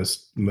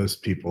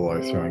 most people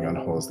are throwing on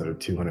holes that are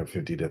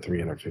 250 to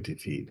 350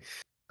 feet.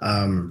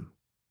 And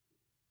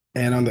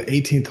on the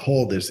 18th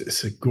hole,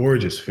 it's a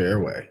gorgeous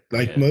fairway.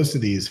 Most of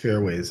these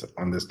fairways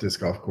on this disc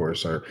golf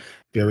course are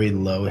very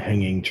low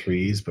hanging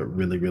trees, but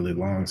really, really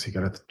long. So you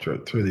got to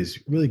throw these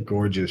really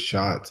gorgeous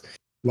shots.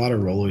 A lot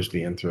of rollers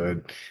being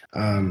thrown.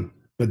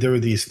 But there were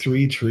these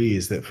 3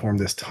 trees that form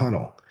this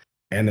tunnel.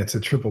 And it's a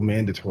triple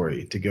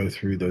mandatory to go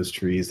through those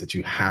trees, that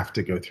you have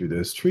to go through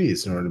those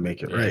trees in order to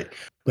make it right.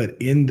 But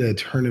in the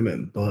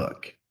tournament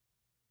book,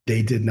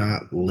 they did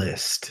not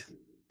list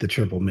the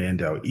triple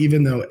mando,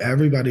 even though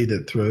everybody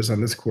that throws on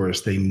this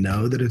course, they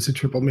know that it's a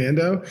triple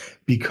mando.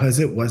 Because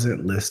it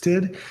wasn't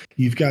listed,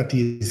 you've got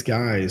these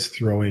guys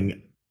throwing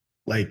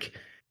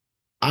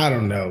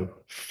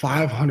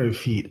 500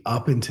 feet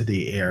up into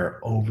the air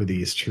over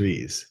these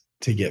trees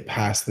to get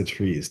past the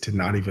trees, to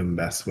not even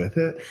mess with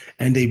it.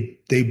 And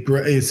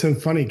it's so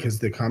funny because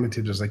the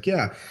commentator's like,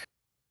 yeah,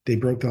 they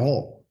broke the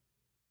hole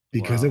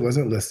because it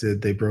wasn't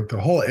listed. They broke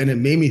the hole. And it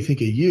made me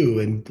think of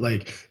you, and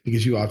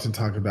because you often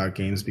talk about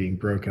games being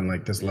broken,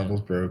 this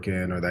level's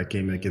broken, or that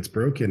game that gets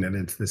broken. And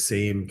it's the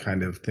same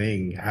kind of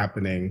thing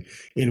happening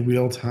in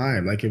real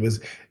time. It was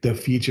the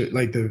feature,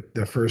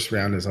 the first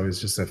round is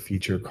always just a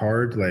feature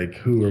card.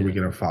 Who are we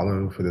going to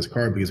follow for this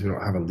card? Because we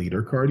don't have a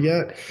leader card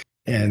yet.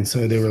 And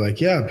so they were like,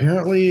 yeah,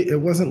 apparently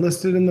it wasn't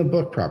listed in the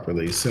book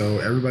properly. So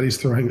everybody's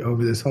throwing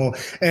over this hole.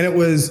 And it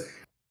was,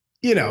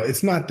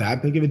 it's not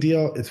that big of a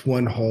deal. It's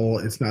one hole.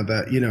 It's not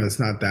that, it's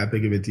not that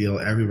big of a deal.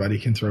 Everybody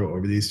can throw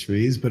over these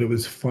trees. But it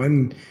was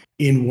fun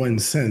in one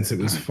sense. It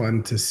was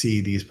fun to see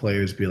these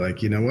players be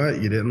like, you know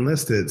what? You didn't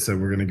list it. So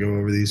we're going to go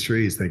over these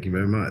trees. Thank you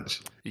very much.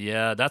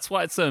 Yeah, that's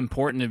why it's so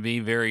important to be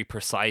very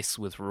precise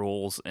with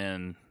rules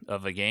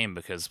of a game,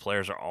 because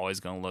players are always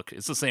going to look.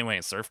 It's the same way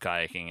in surf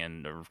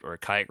kayaking or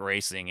kayak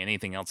racing,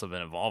 anything else I've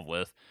been involved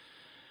with.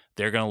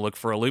 They're going to look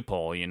for a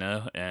loophole,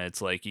 and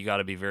it's you got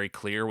to be very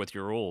clear with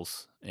your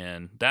rules,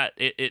 and that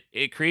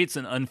it creates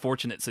an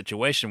unfortunate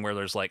situation where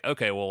there's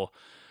okay, well,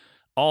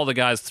 all the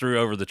guys threw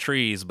over the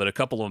trees, but a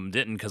couple of them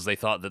didn't because they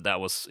thought that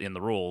was in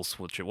the rules,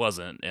 which it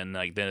wasn't. And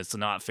like then it's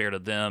not fair to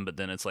them. But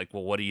then it's like,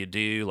 well, what do you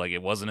do? Like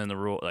it wasn't in the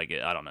rule. Like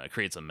I don't know. It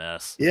creates a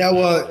mess. Yeah,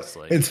 well,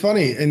 it's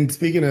funny. And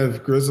speaking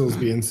of Grizzles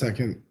being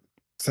second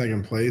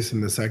place in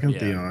the second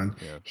Theon,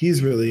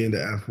 he's really into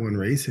F1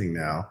 racing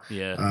now.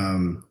 Yeah.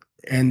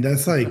 And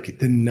that's like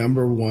the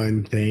number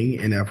one thing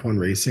in F1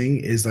 racing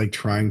is like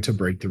trying to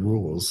break the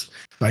rules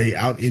by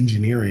out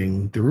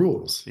engineering the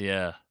rules.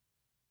 Yeah.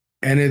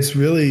 And it's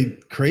really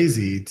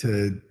crazy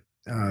to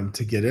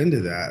get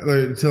into that,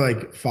 or to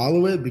like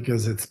follow it,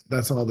 because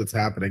that's all that's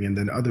happening. And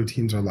then other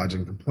teams are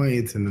lodging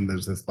complaints, and then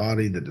there's this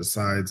body that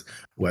decides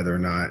whether or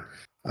not,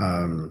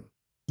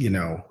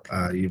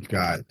 you've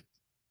got,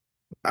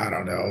 I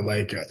don't know,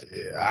 like,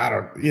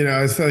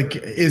 it's like,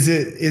 is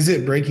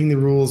it breaking the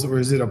rules, or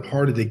is it a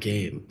part of the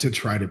game to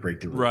try to break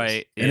the rules?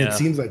 Right. And it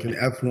seems like in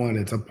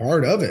F1, it's a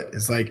part of it.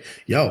 It's like,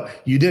 yo,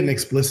 you didn't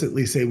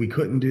explicitly say we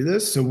couldn't do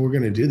this, so we're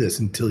going to do this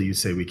until you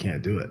say we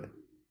can't do it.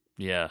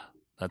 Yeah.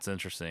 That's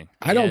interesting.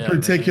 I don't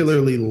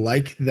particularly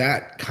like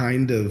that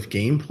kind of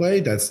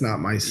gameplay. That's not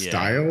my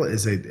style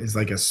as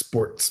like a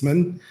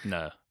sportsman.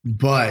 No.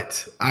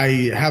 But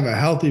I have a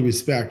healthy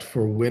respect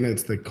for when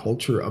it's the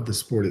culture of the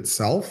sport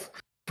itself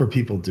for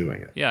people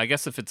doing it. Yeah, I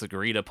guess if it's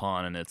agreed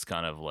upon and it's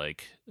kind of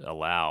like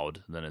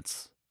allowed, then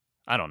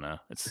I don't know.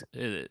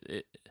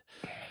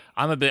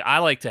 I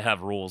like to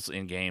have rules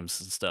in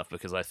games and stuff,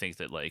 because I think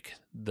that like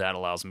that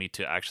allows me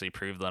to actually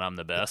prove that I'm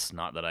the best,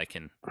 not that I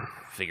can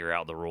figure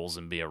out the rules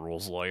and be a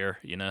rules lawyer,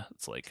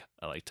 It's like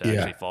I like to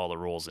actually follow the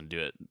rules and do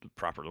it the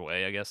proper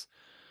way, I guess.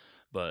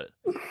 But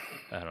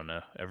I don't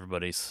know.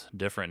 Everybody's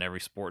different. Every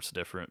sport's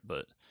different.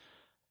 But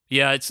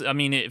yeah,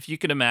 if you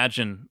could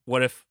imagine,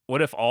 what if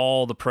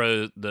all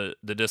the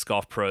the disc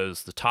golf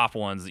pros, the top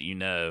ones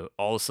that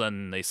all of a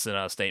sudden they sent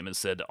out a statement,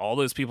 said all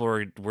those people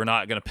we're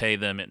not going to pay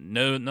them.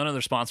 None of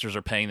their sponsors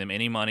are paying them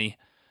any money,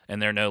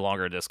 and they're no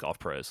longer disc golf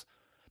pros.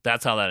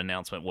 That's how that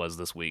announcement was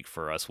this week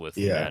for us with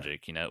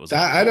Magic. It was.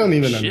 I don't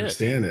even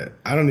understand it.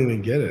 I don't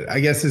even get it. I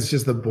guess it's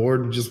just the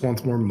board just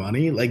wants more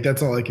money. Like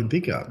that's all I can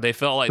think of. They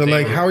felt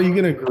like, how are you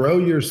going to grow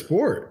your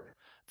sport?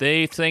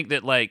 They think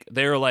that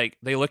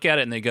they look at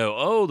it and they go,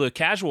 oh, the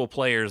casual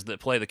players that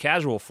play the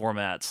casual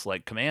formats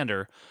like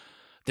Commander,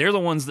 they're the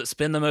ones that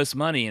spend the most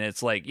money. And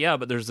it's like, yeah,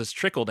 but there's this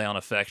trickle down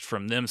effect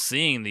from them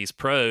seeing these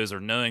pros or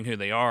knowing who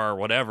they are or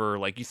whatever.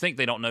 Like you think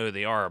they don't know who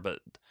they are, but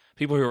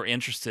people who are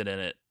interested in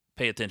it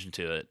pay attention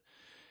to it.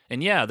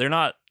 And yeah, they're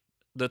not,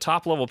 the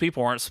top level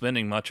people aren't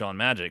spending much on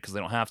Magic because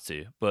they don't have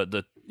to, but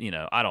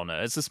I don't know.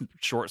 It's just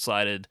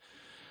short-sighted.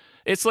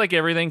 It's like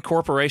everything.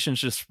 Corporations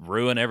just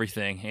ruin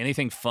everything.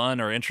 Anything fun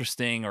or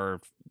interesting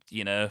or,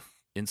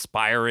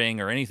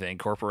 inspiring or anything,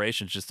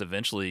 corporations just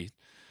eventually,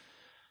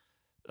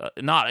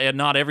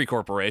 not every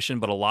corporation,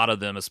 but a lot of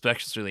them,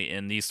 especially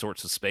in these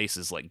sorts of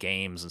spaces like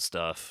games and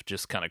stuff,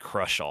 just kind of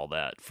crush all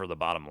that for the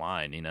bottom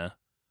line,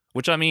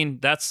 Which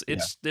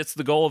it's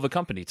the goal of a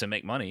company to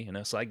make money,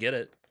 so I get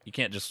it. You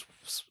can't just,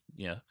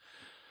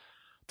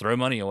 throw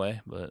money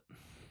away, but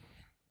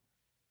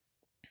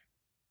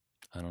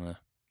I don't know.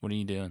 What are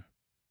you doing?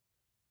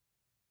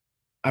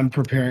 I'm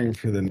preparing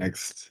for the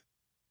next,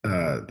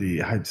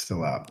 the Hype's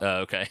Still Out.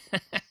 Oh, okay.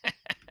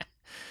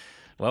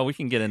 Well, we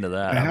can get into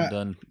that. I'm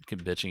done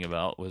bitching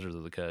about Wizards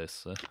of the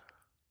Coast. So.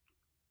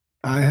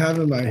 I have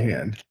in my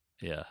hand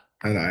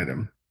an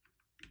item.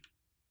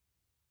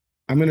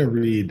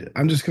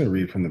 I'm just going to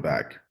read from the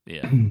back.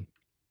 Yeah.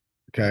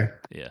 Okay?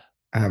 Yeah.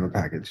 I have a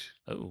package.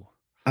 Oh.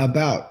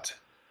 About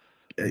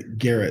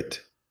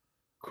Garrett,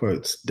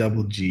 quotes,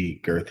 Double G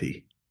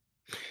Girthy.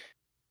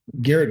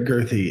 Garrett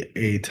Girthy,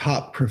 a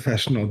top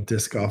professional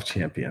disc golf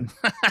champion,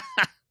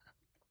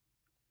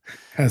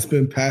 has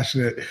been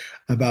passionate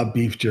about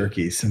beef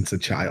jerky since a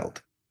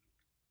child.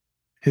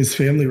 His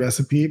family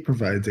recipe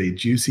provides a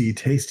juicy,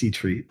 tasty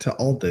treat to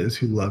all those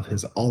who love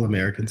his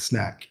all-American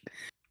snack.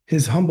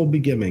 His humble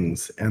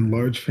beginnings and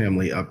large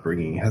family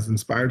upbringing has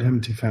inspired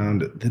him to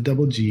found the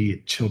Double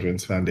G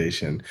Children's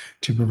Foundation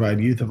to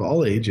provide youth of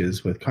all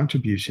ages with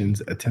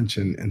contributions,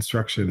 attention,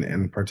 instruction,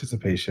 and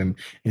participation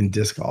in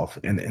disc golf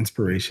and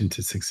inspiration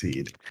to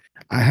succeed.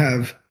 I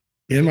have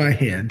in my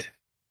hand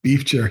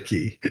beef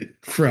jerky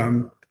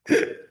from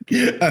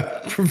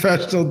a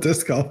professional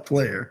disc golf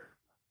player.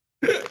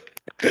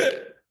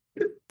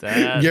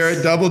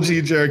 Garrett Double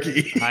G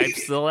Jerky.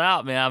 Hype's still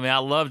out, man. I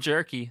love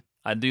jerky.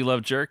 I do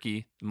love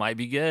jerky. It might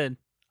be good.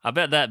 I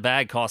bet that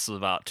bag costs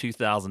about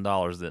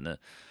 $2,000, didn't it?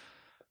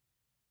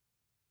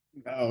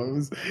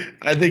 No,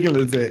 I think it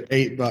was at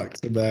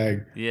 $8 a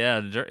bag. Yeah,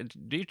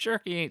 beef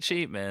jerky ain't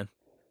cheap, man.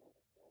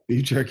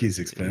 Beef jerky's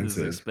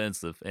expensive. It's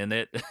expensive, and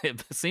it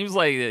seems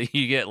like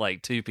you get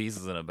like 2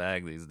 pieces in a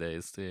bag these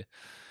days too.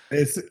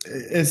 It's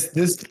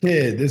this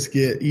kid.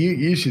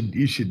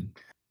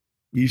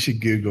 You should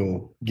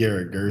Google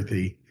Garrett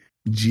Girthy.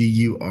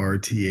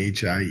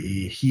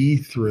 Gurthie. He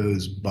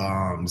throws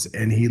bombs,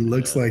 and he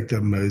looks like the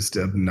most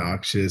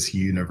obnoxious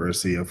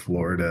University of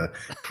Florida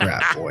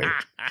frat boy.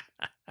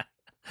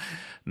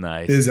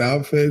 Nice. His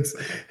outfits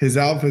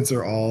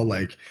are all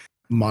like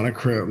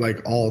monochrome,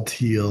 like all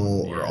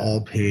teal or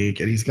all pink,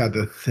 and he's got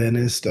the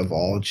thinnest of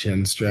all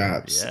chin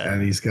straps,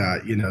 and he's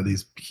got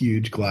these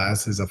huge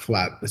glasses,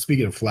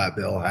 speaking of flat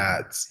bill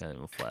hats,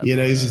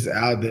 he's just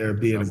out there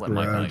being a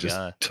bro, just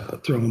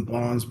throwing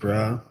bombs,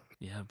 bro.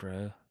 Yeah,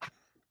 bro.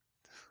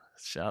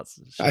 Shouts.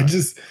 I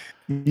just,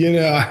 I'm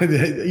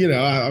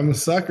a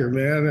sucker,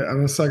 man.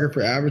 I'm a sucker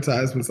for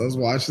advertisements. I was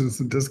watching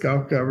some disc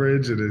golf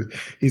coverage, and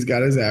he's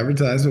got his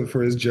advertisement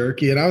for his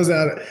jerky. And I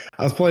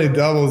was playing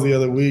doubles the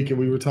other week, and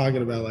we were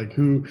talking about like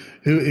who,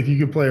 if you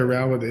could play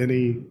around with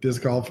any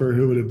disc golfer,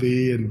 who would it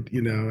be? And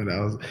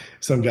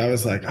some guy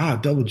was like,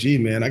 Double G,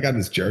 man, I got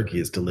this jerky.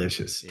 It's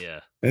delicious.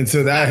 Yeah. And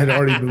so that had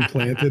already been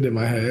planted in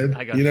my head,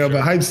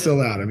 but hype's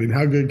still out. I mean,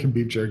 how good can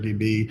beef jerky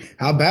be?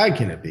 How bad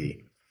can it be?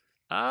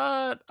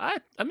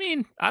 I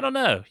mean, I don't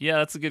know. Yeah,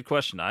 that's a good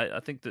question. I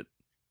think that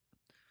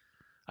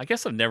I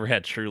guess I've never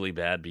had truly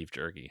bad beef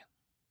jerky.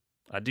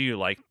 I do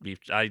like beef.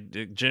 I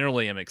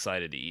generally am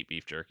excited to eat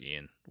beef jerky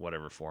in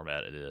whatever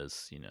format it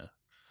is,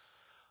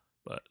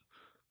 But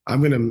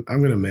I'm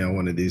gonna mail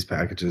one of these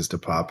packages to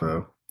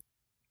Papo.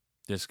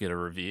 Just get a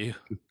review.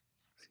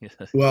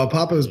 Well,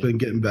 Papo's been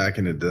getting back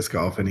into disc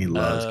golf, and he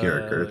loves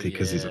Garrett Gurthie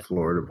because he's a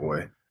Florida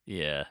boy.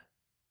 Yeah.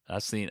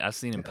 I've seen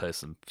him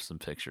post some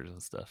pictures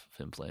and stuff of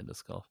him playing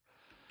disc golf.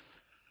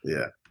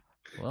 Yeah.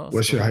 Well,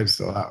 what's your hype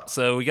still out?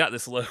 So we got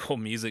this local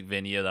music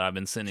venue that I've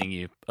been sending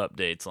you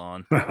updates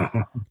on.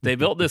 They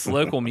built this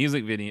local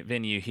music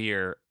venue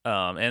here,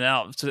 and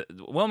out to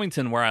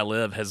Wilmington, where I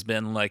live, has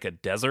been like a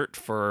desert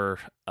for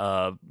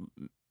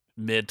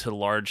mid to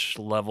large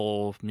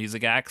level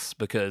music acts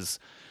because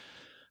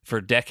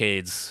for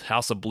decades,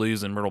 House of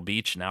Blues in Myrtle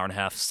Beach, an hour and a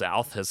half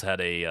south, has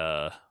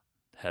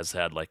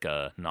had like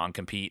a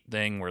non-compete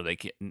thing where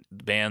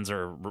bands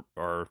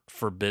are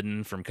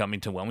forbidden from coming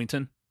to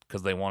Wilmington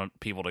because they want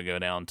people to go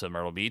down to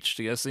Myrtle Beach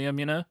to go see them,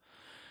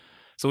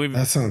 So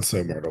that sounds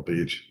so Myrtle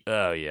Beach.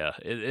 Oh yeah,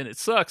 it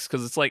sucks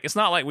because it's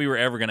not like we were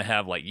ever gonna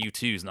have like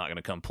U2's not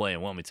gonna come play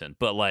in Wilmington,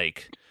 but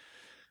like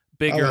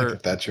bigger. I like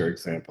if that's your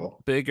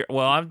example. Bigger.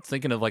 Well, I'm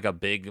thinking of like a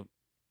big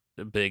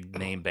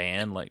name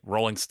band like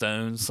Rolling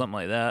Stones, something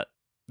like that.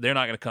 They're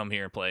not going to come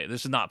here and play.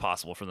 This is not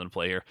possible for them to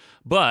play here.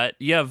 But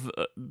you have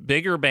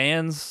bigger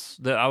bands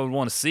that I would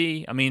want to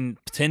see. I mean,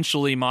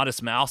 potentially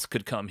Modest Mouse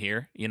could come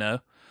here, a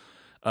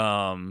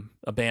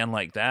band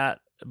like that.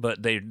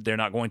 But they're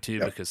not going to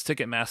because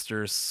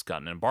Ticketmaster's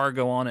got an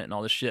embargo on it and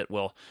all this shit.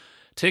 Well,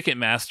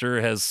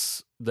 Ticketmaster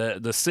has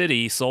the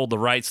city sold the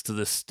rights to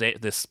this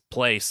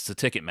place to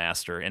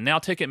Ticketmaster, and now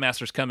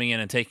Ticketmaster's coming in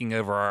and taking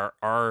over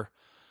our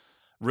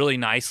really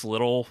nice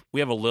we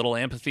have a little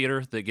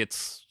amphitheater that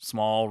gets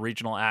small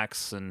regional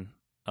acts and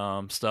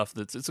stuff.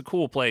 It's a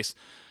cool place,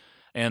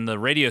 and the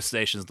radio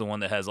station is the one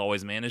that has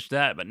always managed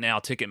that, but now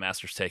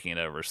Ticketmaster's taking it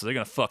over, so they're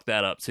gonna fuck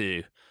that up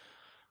too.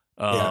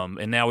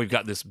 And now we've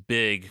got this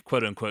big,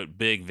 quote unquote,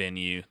 big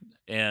venue,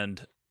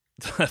 and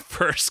the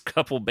first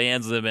couple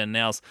bands that have been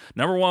announced.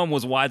 Number one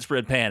was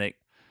Widespread Panic.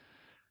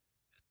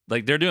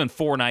 Like they're doing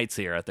 4 nights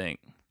here, I think.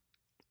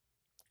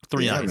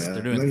 3 nights. Man.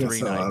 They're doing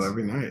 3 nights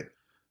every night.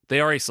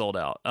 They already sold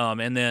out.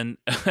 And then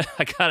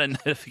I got a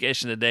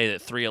notification today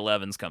that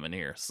 311's coming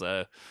here.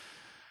 So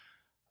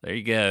there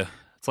you go.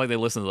 It's like they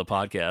listen to the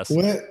podcast.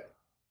 What?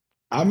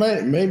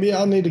 Maybe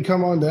I'll need to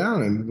come on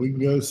down and we can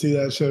go see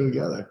that show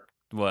together.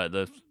 What,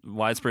 the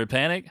Widespread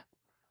Panic?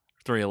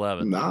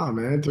 311. Nah,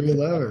 man,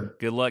 311.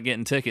 Good luck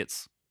getting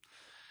tickets.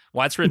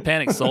 Widespread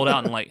Panic sold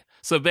out in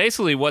so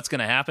basically what's going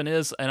to happen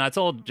is, and I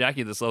told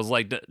Jackie this, I was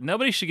like,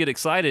 nobody should get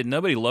excited.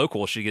 Nobody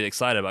local should get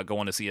excited about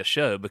going to see a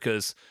show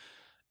because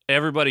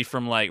everybody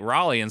from like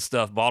Raleigh and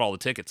stuff bought all the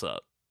tickets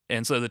up.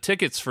 And so the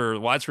tickets for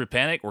Widespread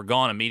Panic were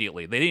gone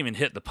immediately. They didn't even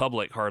hit the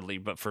public hardly,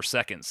 but for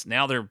seconds.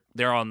 Now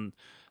they're on,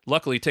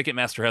 luckily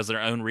Ticketmaster has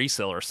their own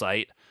reseller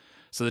site.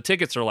 So the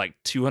tickets are like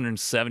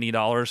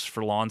 $270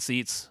 for lawn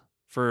seats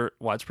for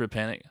Widespread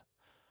Panic.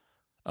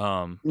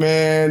 Man,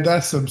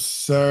 that's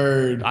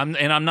absurd.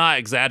 I'm not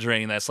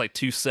exaggerating. That's like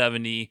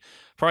 $270,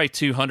 probably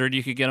 $200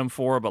 you could get them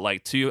for, but I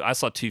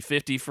saw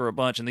 $250 for a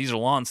bunch, and these are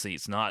lawn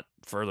seats, not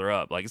further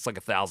up. Like it's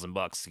like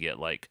 $1,000 to get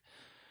like.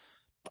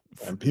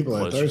 And people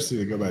are thirsty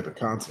to go back to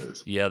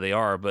concerts. Yeah, they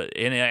are. But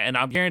and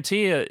I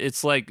guarantee you,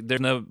 it's like there's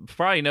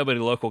probably nobody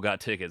local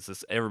got tickets.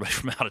 It's everybody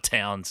from out of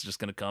town is just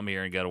going to come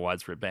here and go to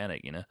Widespread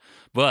Panic,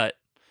 But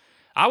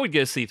I would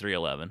go see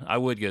 311. I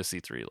would go see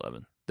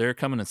 311. They're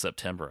coming in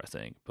September, I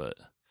think. But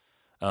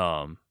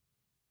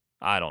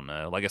I don't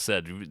know. Like I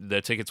said,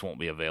 the tickets won't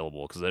be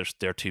available because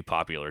they're too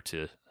popular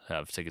to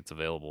have tickets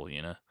available,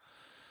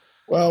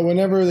 Well,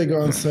 whenever they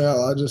go on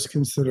sale, I just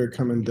consider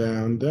coming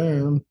down.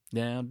 Good.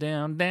 They're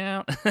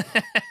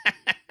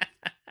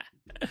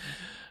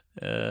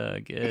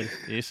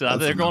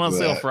going on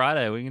sale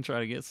Friday. We can try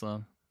to get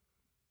some.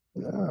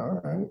 Yeah,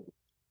 all right.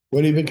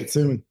 What have you been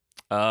consuming?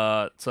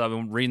 So I've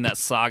been reading that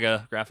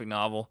Saga graphic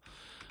novel,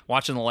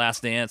 watching The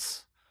Last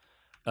Dance,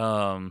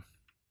 and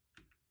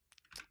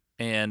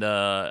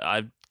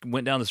I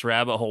went down this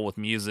rabbit hole with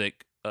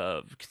music,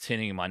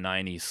 continuing my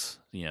 90s,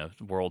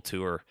 world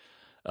tour.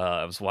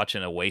 I was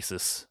watching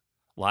Oasis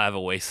live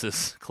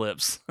Oasis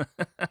clips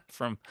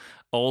from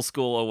old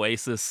school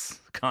Oasis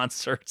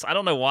concerts. I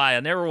don't know why. I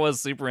never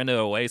was super into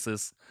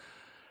Oasis.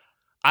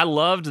 I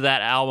loved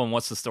that album,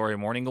 What's the Story of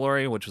Morning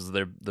Glory, which was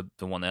the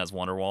one that has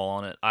Wonderwall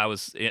on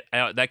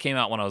it. That came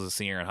out when I was a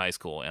senior in high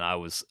school, and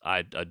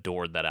I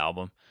adored that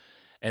album.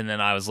 And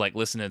then I was like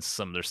listening to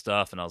some of their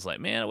stuff, and I was like,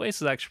 man,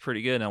 Oasis is actually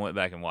pretty good. And I went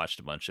back and watched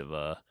a bunch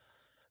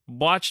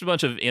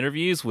of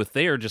interviews with,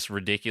 they are just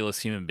ridiculous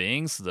human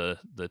beings. The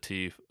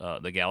two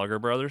the Gallagher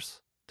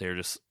brothers, they're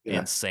just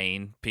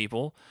insane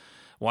people.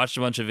 Watched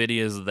a bunch of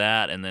videos of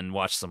that, and then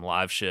watched some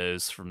live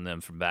shows from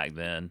them from back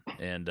then,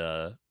 and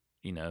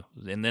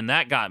and then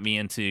that got me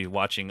into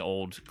watching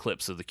old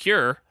clips of The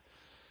Cure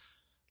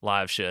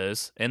live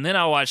shows. And then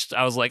I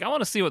was like, I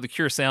want to see what The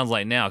Cure sounds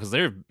like now, because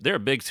they're a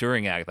big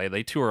touring act.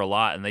 They tour a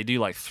lot, and they do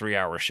like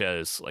 3-hour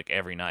shows like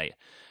every night.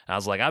 And I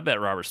was like, I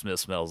bet Robert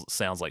Smith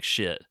sounds like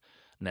shit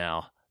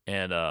now.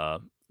 And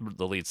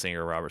the lead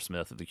singer, Robert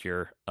Smith of The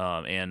Cure.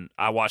 And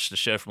I watched the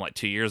show from like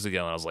 2 years ago,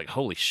 and I was like,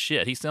 holy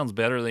shit, he sounds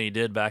better than he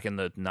did back in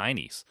the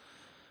 90s.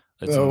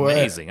 It's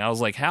amazing. Way. I was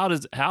like, how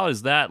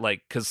is that,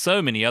 like, because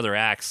so many other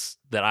acts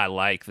that I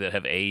like that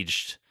have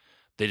aged,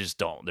 they just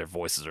don't, their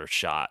voices are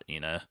shot,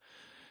 Yeah.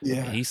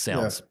 He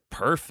sounds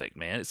perfect,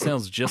 man. It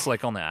sounds just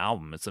like on the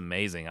album. It's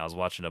amazing. I was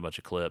watching a bunch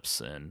of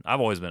clips, and I've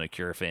always been a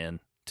Cure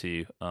fan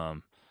too.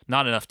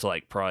 Not enough to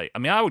like probably, I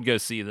mean, I would go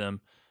see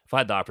them if I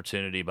had the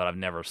opportunity, but I've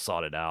never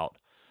sought it out.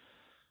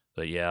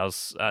 But yeah,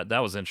 that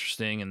was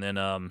interesting. And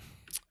then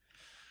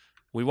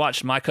we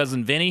watched My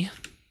Cousin Vinny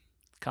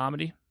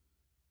comedy.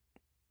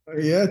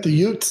 Yeah, The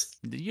Utes.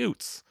 The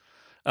Utes.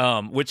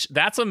 Which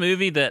that's a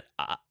movie that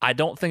I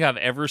don't think I've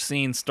ever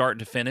seen start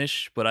to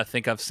finish, but I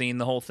think I've seen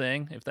the whole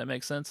thing, if that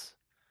makes sense.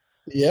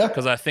 Yeah.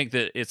 Because I think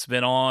that it's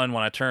been on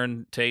when I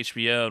turned to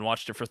HBO and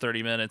watched it for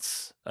 30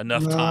 minutes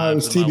enough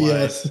times. It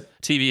was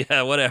TBS.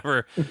 TBS,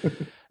 whatever.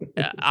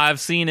 I've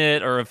seen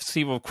it, or if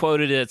people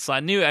quoted it, so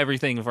I knew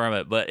everything from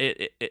it, but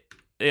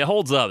it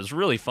holds up. It's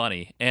really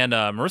funny. And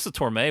Marissa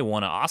Tomei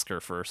won an Oscar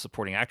for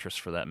supporting actress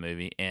for that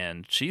movie,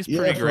 and she's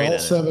pretty great in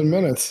it. 7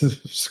 minutes of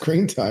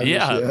screen time.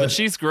 Yeah, but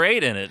she's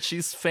great in it.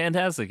 She's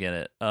fantastic in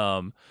it.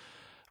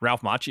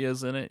 Ralph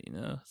Macchio's in it.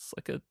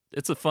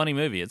 It's a funny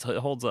movie. It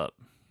holds up.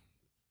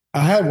 I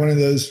had one of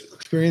those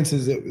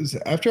experiences. It was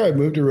after I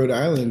moved to Rhode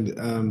Island.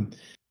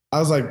 I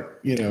was like,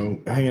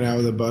 hanging out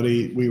with a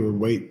buddy. We were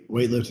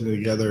weightlifting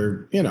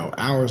together,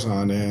 hours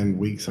on end,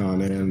 weeks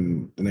on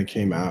end. And it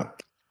came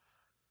out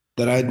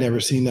that I'd never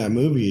seen that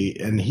movie,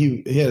 and he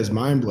had his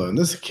mind blown.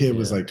 This kid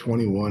was like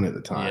 21 at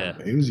the time.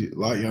 Yeah. He was a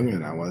lot younger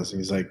than I was. And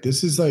he's like,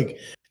 this is like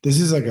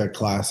a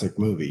classic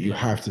movie. You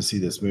have to see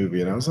this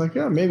movie. And I was like,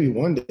 yeah, maybe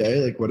one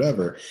day, like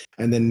whatever.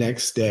 And the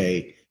next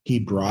day he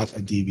brought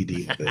a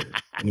DVD of it,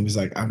 and he was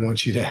like, I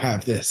want you to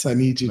have this. I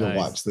need you to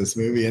watch this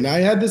movie. And I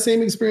had the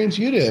same experience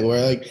you did,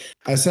 where like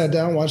I sat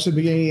down, watched the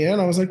beginning and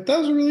end. I was like, that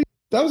was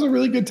a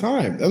really good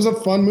time. That was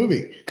a fun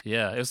movie.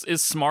 Yeah,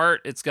 it's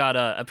smart. It's got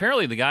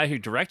apparently the guy who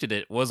directed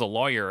it was a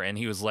lawyer, and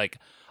he was like,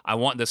 I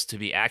want this to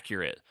be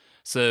accurate.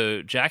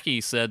 So Jackie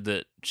said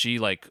that she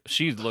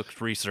looked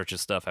research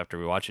stuff after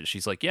we watched it.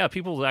 She's like, yeah,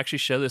 people actually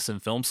show this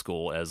in film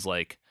school as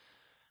like,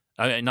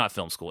 I mean, not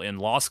film school, in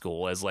law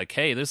school as like,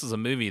 hey, this is a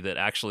movie that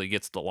actually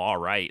gets the law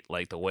right,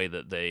 like the way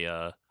that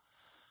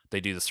they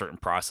do the certain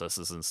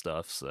processes and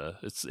stuff. So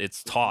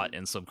it's taught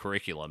in some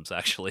curriculums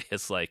actually.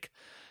 It's like,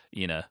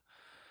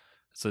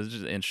 so it's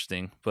just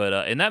interesting. But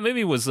and that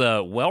movie was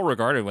well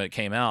regarded when it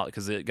came out,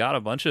 because it got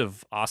a bunch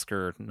of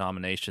Oscar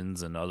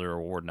nominations and other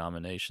award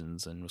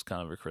nominations, and was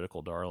kind of a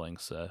critical darling.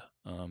 So,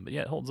 but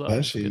yeah, it holds up.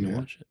 It's good to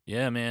watch it.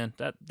 Yeah, man,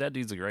 that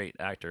dude's a great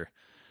actor.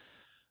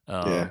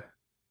 Yeah.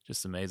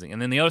 Just amazing.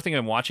 And then the other thing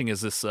I'm watching is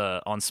this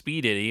on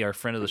Speed Iddy, our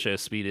friend of the show,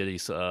 Speed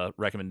Iddy's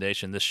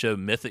recommendation. This show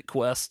Mythic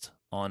Quest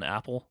on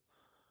Apple.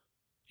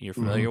 You're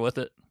familiar with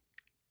it?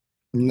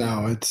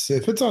 No,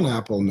 if it's on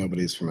Apple,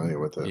 nobody's familiar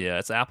with it. Yeah,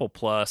 it's Apple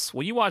Plus.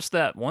 Well, you watched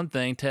that one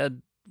thing,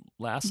 Ted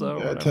Lasso?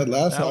 Yeah, Ted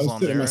Lasso. I was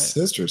sitting at my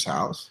sister's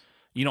house.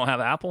 You don't have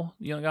Apple?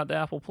 You don't got the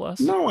Apple Plus?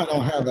 No, I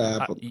don't have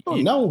Apple.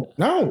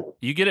 No.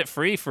 You get it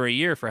free for a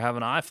year for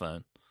having an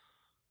iPhone.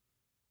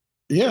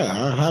 Yeah,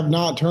 I have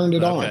not turned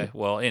it on. Okay,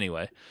 well,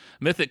 anyway.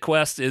 Mythic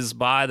Quest is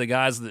by the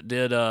guys that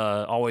did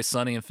Always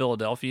Sunny in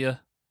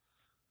Philadelphia.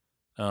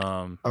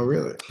 Oh,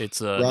 really?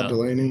 It's Rob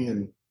Delaney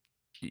and...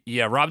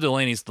 Yeah, Rob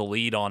Delaney's the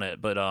lead on it,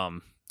 but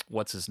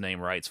what's his name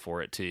writes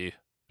for it too?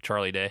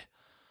 Charlie Day.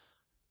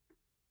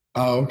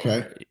 Oh,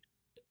 okay.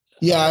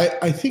 Yeah,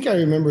 I think I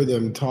remember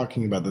them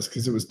talking about this,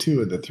 because it was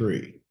 2 of the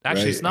 3.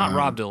 Actually, right? It's not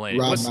Rob Delaney.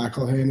 Rob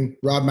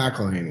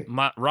McElhenney.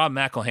 Rob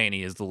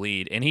McElhenney is the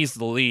lead, and he's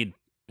the lead.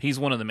 He's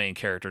one of the main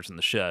characters in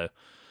the show.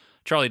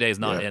 Charlie Day's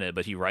not in it,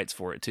 but he writes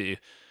for it too.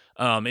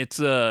 It's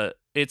a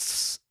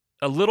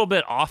little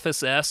bit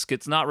Office-esque.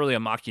 It's not really a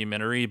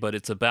mockumentary, but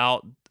it's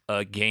about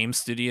a game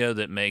studio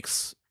that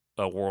makes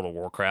a World of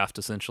Warcraft.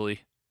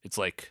 Essentially, it's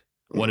like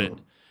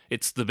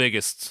it's the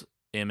biggest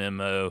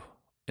MMO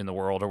in the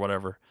world or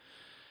whatever,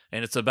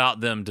 and it's about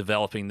them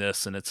developing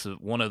this. And it's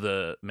one of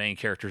the main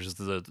characters is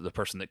the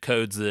person that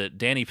codes it.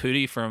 Danny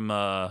Pudi from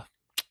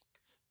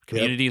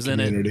Community's in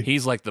it.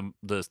 He's like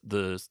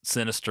the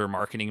sinister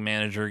marketing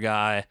manager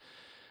guy.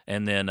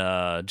 And then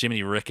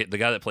Jiminy Ricketts, the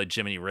guy that played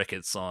Jiminy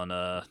Ricketts on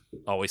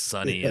Always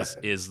Sunny,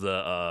 is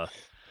the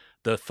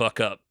fuck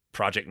up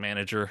project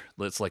manager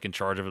that's like in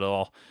charge of it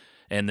all.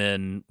 And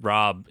then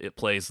Rob, it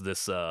plays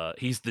this.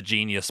 He's the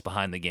genius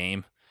behind the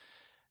game.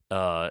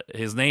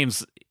 His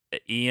name's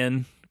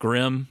Ian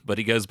Grimm, but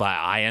he goes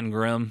by Ian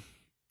Grimm.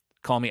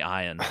 Call me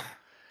Ian.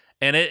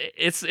 And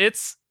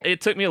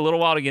it took me a little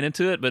while to get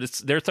into it, but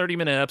they're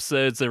 30-minute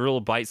episodes. They're real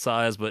bite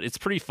sized, but it's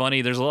pretty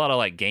funny. There's a lot of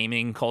like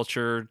gaming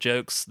culture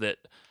jokes that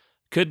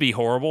could be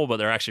horrible, but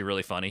they're actually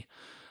really funny.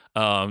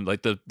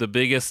 Like the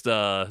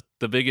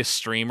biggest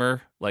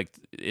streamer like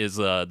is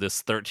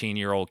this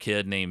 13-year-old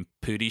kid named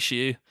Pootie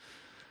Shoe,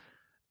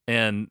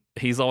 and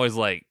he's always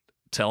like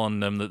telling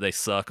them that they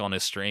suck on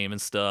his stream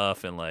and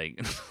stuff, and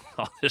like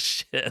all this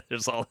shit.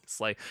 There's all this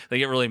like they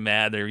get really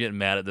mad. They're getting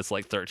mad at this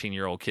like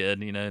 13-year-old kid,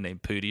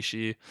 named Pootie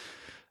Shoe.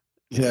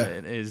 Yeah,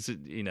 and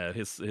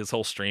his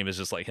whole stream is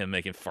just like him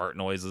making fart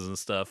noises and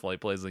stuff while he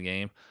plays the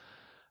game.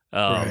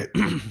 Right.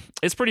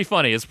 It's pretty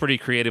funny. It's pretty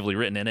creatively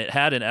written, and it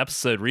had an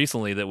episode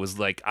recently that was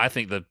like I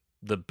think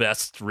the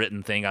best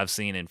written thing I've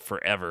seen in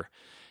forever.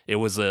 It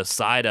was a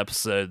side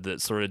episode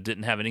that sort of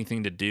didn't have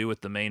anything to do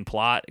with the main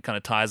plot. It kind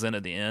of ties in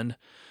at the end,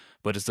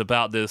 but it's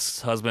about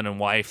this husband and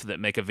wife that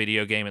make a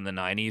video game in the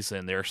 90s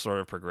and their sort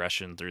of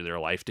progression through their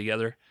life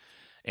together.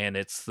 And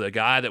it's the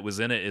guy that was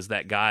in it is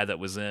that guy that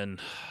was in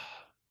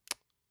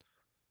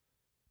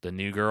the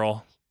New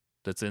Girl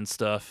that's in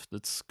stuff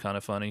that's kind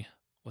of funny.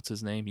 What's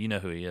his name? You know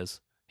who he is.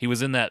 He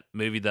was in that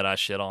movie that I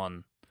shit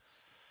on,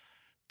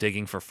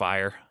 Digging for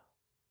Fire.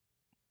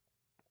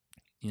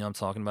 You know what I'm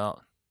talking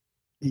about?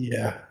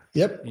 Yeah.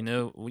 Yep. You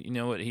know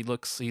what he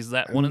looks. He's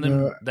that one of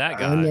them. That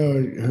guy. I know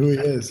who he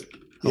is.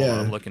 Yeah,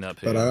 I'm looking up.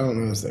 But I don't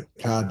know.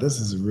 God, this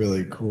is a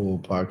really cool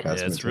podcast.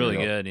 Yeah, it's really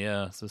good.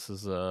 Yeah, this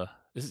is.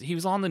 He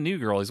was on the New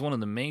Girl. He's one of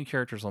the main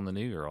characters on the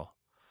New Girl.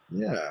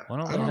 Yeah. I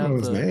don't know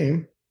his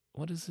name.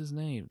 What is his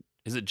name?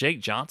 Is it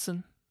Jake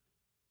Johnson?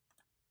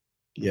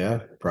 Yeah,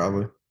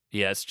 probably.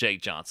 Yeah, it's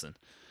Jake Johnson.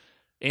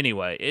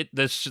 Anyway,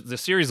 the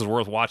series is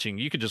worth watching.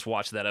 You could just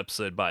watch that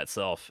episode by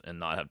itself and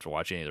not have to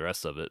watch any of the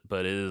rest of it.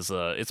 But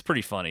it's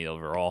pretty funny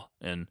overall.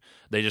 And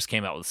they just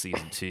came out with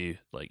season 2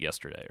 like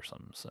yesterday or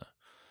something. So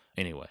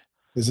anyway,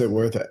 is it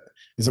worth it?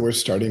 Is it worth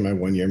starting my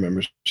 1-year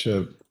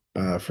membership,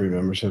 free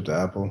membership to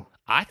Apple?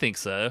 I think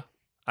so.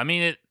 I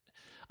mean,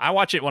 I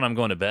watch it when I'm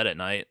going to bed at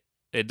night.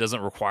 It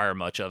doesn't require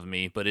much of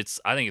me, but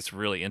I think it's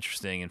really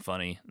interesting and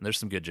funny. And there's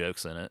some good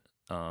jokes in it.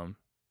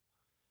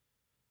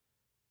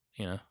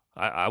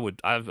 I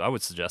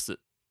would suggest it.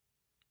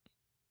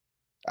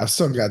 I've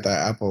still got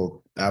that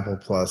Apple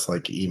Plus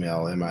like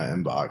email in my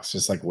inbox,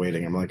 just like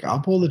waiting. I'm like,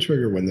 I'll pull the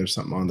trigger when there's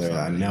something on there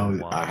that I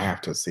know I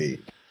have to see.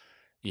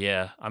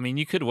 Yeah, I mean,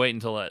 you could wait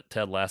until that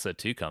Ted Lasso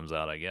 2 comes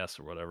out, I guess,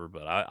 or whatever.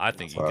 But I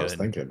think I was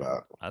thinking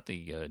about. I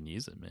think you go ahead and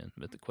use it, man.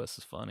 Mythic Quest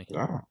is funny.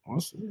 Yeah,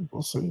 we'll see.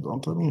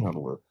 Don't tell me how to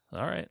work.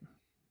 All right,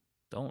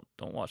 don't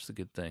watch The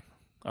Good Thing.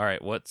 All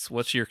right,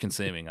 what's your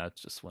consuming? I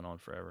just went on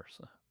forever.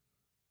 So,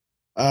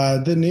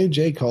 the new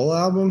J. Cole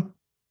album.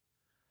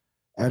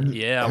 I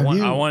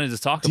wanted to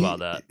talk about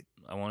that.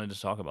 I wanted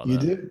to talk about that. You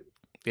did?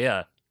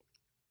 Yeah.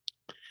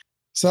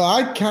 So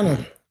I kind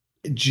of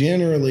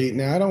generally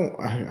now I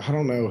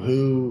don't know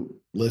who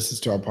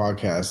listens to our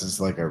podcast is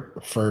like a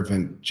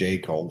fervent J.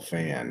 Cole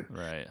fan,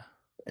 right?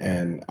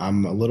 And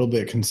I'm a little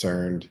bit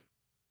concerned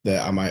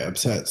that I might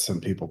upset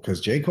some people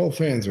because J. Cole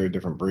fans are a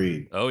different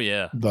breed. Oh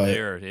yeah, but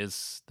there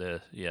is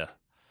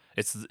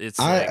it's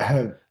I like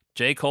have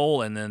J.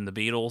 Cole and then the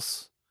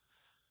Beatles,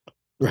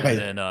 right?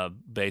 And then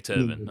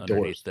Beethoven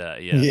underneath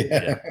that.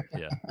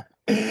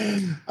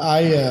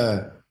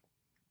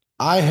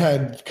 I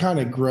had kind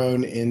of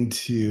grown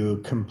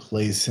into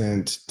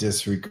complacent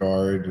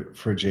disregard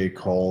for J.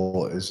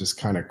 Cole as just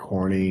kind of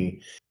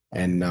corny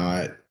and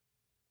not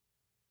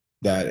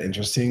that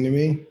interesting to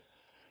me.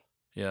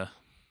 Yeah.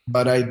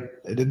 But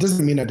it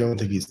doesn't mean I don't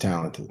think he's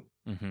talented.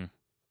 Mm-hmm.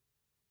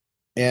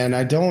 And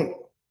I don't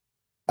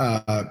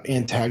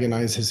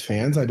antagonize his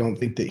fans. I don't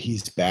think that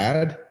he's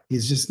bad.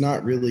 He's just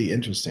not really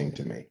interesting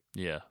to me.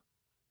 Yeah.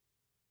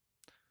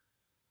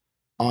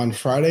 On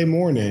Friday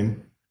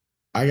morning,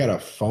 I got a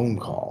phone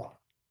call.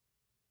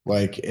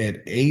 Like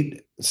at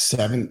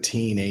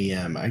 8:17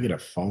 a.m., I get a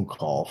phone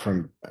call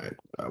from,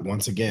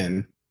 once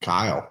again,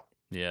 Kyle.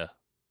 Yeah.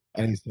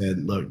 And he said,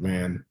 look,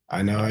 man,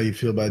 I know how you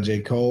feel about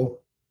J.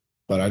 Cole,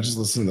 but I just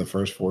listened to the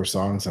first 4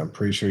 songs. I'm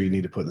pretty sure you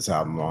need to put this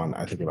album on.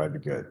 I think it might be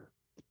good.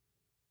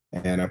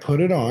 And I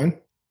put it on,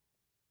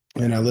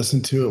 and I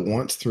listened to it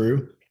once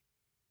through.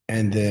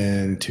 And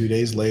then 2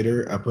 days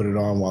later, I put it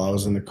on while I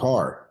was in the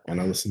car, and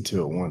I listened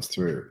to it once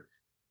through.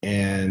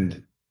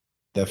 And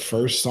the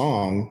first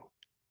song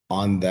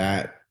on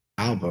that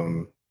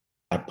album,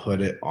 I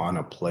put it on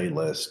a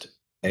playlist,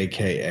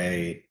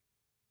 AKA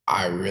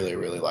I really,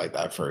 really like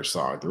that first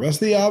song. The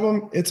rest of the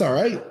album, it's all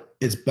right.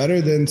 It's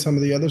better than some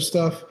of the other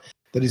stuff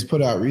that he's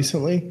put out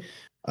recently.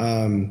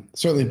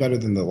 Certainly better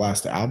than the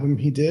last album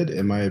he did,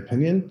 in my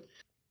opinion.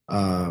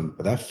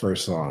 But that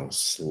first song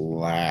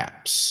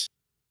slaps.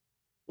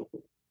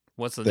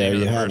 What's the name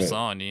of the first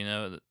song? Do you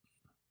know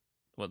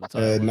what the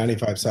title was?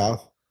 95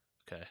 South.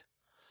 Okay.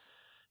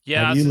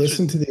 Yeah. Have you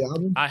listened to the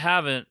album? I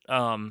haven't.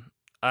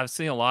 I've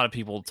seen a lot of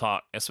people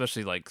talk,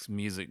 especially like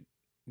music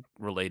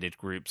related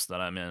groups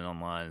that I'm in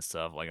online and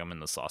stuff. Like I'm in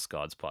the Sauce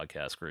Gods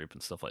podcast group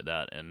and stuff like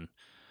that, and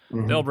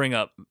they'll bring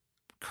up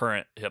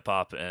current hip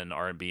hop and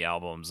R&B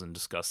albums and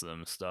discuss them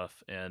and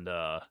stuff. And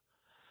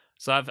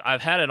so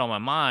I've had it on my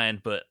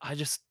mind, but I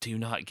just do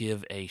not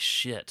give a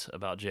shit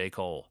about J.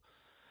 Cole.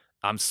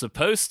 I'm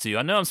supposed to.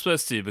 I know I'm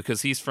supposed to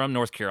because he's from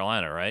North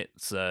Carolina, right?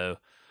 So,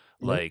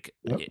 like,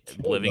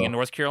 living in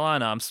North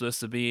Carolina, I'm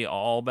supposed to be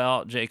all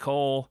about J.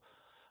 Cole,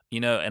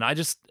 and I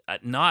just,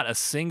 not a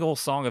single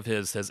song of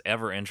his has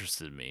ever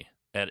interested me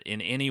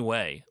in any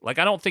way. Like,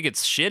 I don't think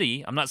it's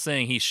shitty. I'm not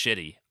saying he's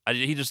shitty.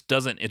 He just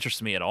doesn't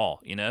interest me at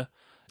all,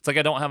 It's like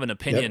I don't have an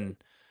opinion. Yep.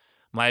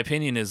 My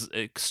opinion is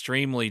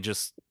extremely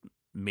just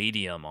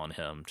medium on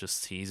him.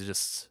 He's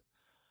just...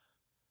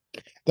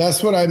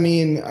 That's what I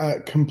mean,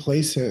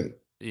 complacent.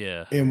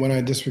 Yeah. And when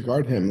I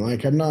disregard him,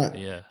 like I'm not,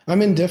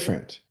 I'm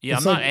indifferent. Yeah,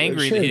 I'm not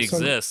angry that he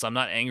exists. I'm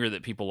not angry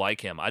that people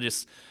like him. I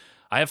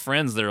have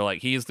friends that are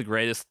like, he is the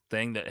greatest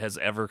thing that has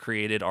ever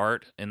created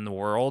art in the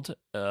world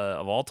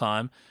of all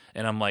time.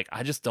 And I'm like,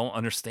 I just don't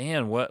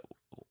understand what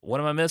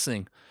am I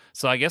missing?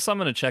 So I guess I'm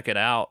going to check it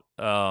out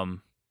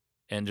and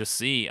just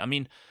see. I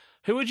mean,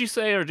 who would you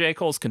say are J.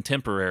 Cole's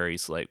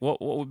contemporaries? Like what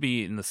would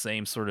be in the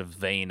same sort of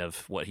vein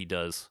of what he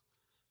does?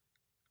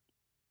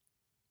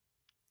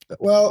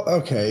 Well,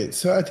 okay.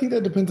 So I think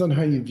that depends on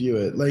how you view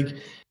it. Like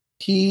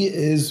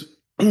he's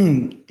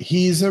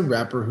a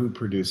rapper who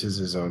produces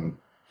his own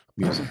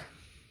music.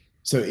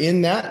 So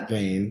in that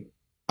vein,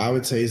 I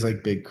would say he's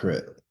like Big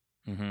Crit.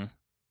 Mm-hmm.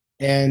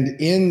 And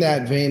in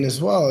that vein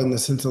as well, in the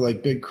sense of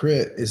like Big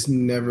Crit's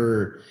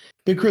different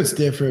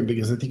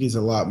because I think he's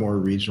a lot more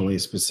regionally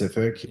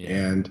specific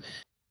and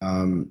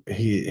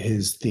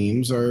his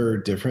themes are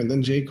different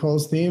than J.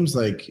 Cole's themes.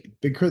 Like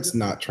Big Crit's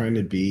not trying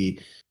to be,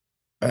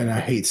 and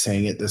I hate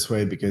saying it this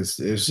way because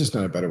there's just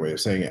not a better way of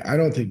saying it. I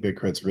don't think Big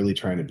Crit's really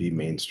trying to be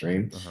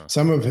mainstream. Uh-huh.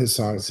 Some of his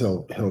songs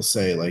he'll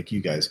say like,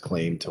 you guys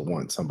claim to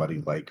want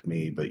somebody like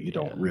me, but you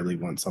don't really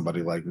want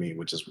somebody like me,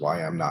 which is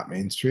why I'm not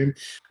mainstream.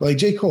 Like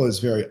J. Cole is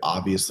very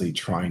obviously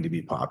trying to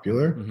be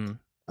popular. Mm-hmm.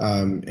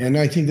 And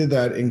I think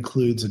that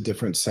includes a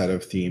different set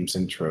of themes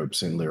and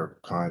tropes and lyrical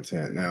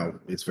content. Now,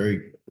 it's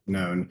very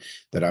known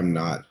that I'm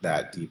not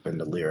that deep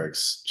into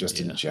lyrics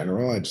just in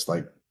general. I just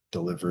like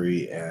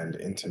delivery and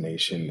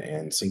intonation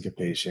and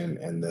syncopation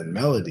and then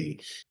melody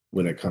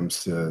when it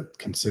comes to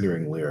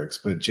considering lyrics.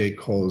 But J.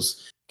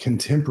 Cole's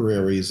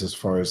contemporaries, as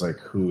far as like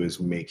who is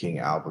making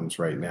albums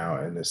right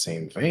now in the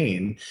same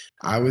vein,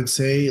 I would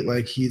say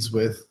like he's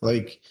with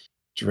like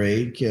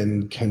Drake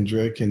and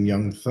Kendrick and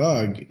Young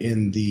Thug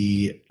in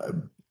the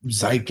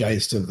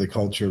zeitgeist of the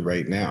culture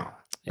right now.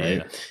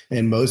 Right.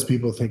 And most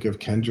people think of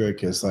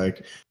Kendrick as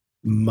like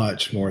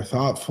much more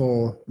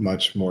thoughtful,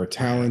 much more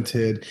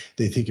talented.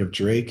 They think of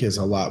Drake as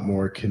a lot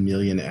more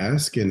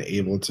chameleon-esque and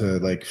able to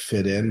like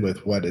fit in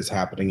with what is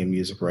happening in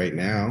music right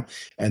now.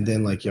 And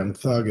then like Young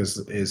Thug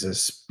is a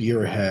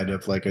spearhead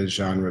of like a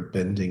genre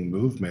bending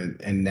movement.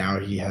 And now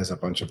he has a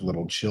bunch of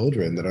little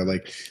children that are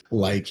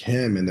like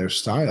him in their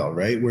style,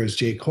 right? Whereas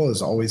J. Cole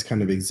has always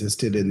kind of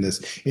existed in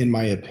this, in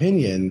my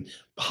opinion,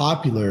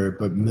 popular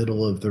but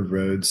middle of the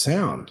road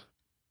sound.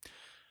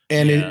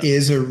 And it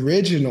is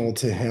original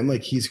to him,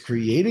 like he's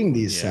creating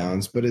these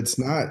sounds, but I think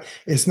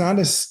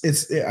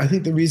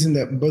the reason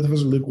that both of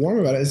us are lukewarm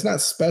about it, it's not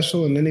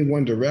special in any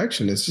one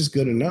direction. It's just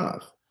good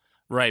enough.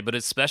 Right, but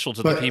it's special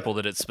to the people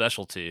that it's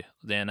special to.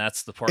 Then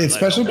that's the part. It's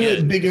special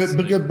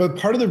but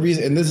part of the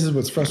reason, and this is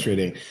what's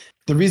frustrating,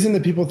 the reason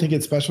that people think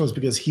it's special is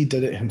because he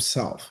did it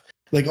himself.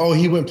 Like, oh,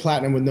 he went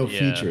platinum with no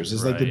features.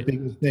 It's like the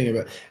biggest thing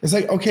about it. It's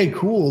like, okay,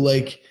 cool,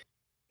 like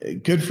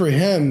good for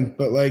him,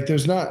 but like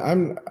there's not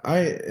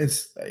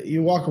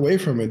you walk away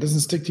from it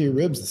doesn't stick to your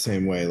ribs the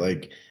same way.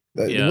 Like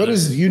what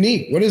is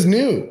unique, what is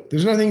new?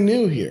 There's nothing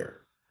new here.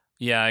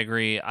 I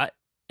agree. I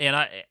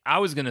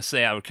was gonna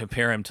say I would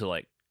compare him to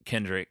like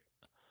Kendrick,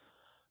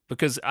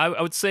 because I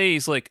would say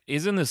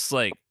he's in this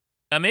like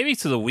maybe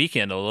to The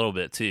Weeknd a little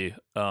bit too,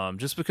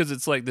 just because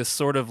it's like this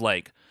sort of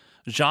like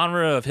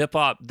genre of hip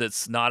hop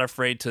that's not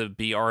afraid to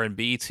be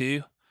R&B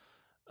too.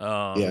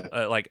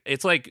 Like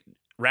it's like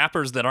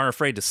rappers that aren't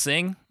afraid to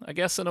sing, I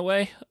guess, in a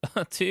way,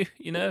 too,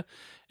 and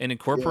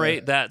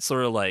incorporate that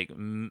sort of like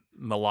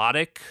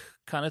melodic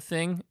kind of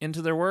thing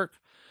into their work.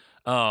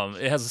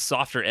 It has a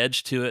softer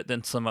edge to it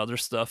than some other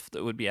stuff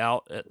that would be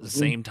out at the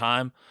same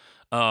time,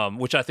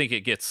 which I think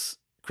it gets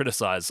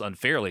criticized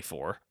unfairly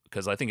for,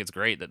 because I think it's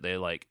great that they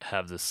like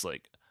have this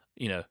like,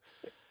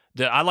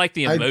 I like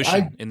the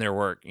emotion in their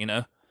work,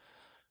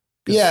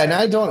 Yeah, and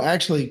I don't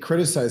actually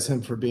criticize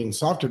him for being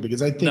softer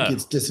because I think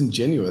it's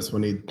disingenuous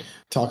when he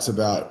talks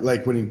about,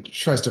 like, when he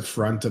tries to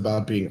front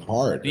about being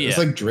hard. It's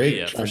like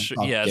Drake trying to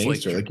talk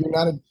gangster. Like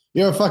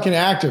you're a fucking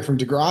actor from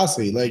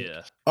Degrassi. Like,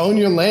 own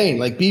your lane.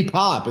 Like, be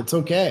pop. It's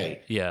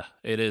okay. Yeah,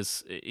 it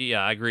is.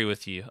 Yeah, I agree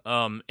with you.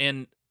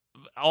 And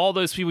all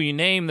those people you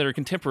name that are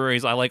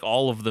contemporaries, I like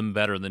all of them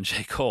better than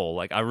J. Cole.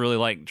 Like, I really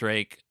like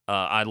Drake.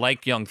 I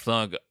like Young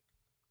Thug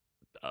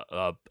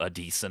a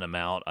decent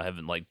amount. I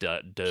haven't like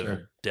dove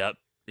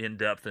in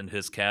depth in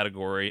his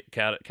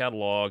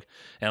catalog,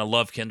 and I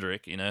love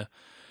Kendrick, you know.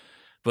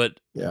 But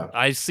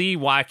I see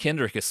why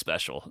Kendrick is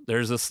special.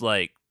 There's this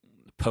like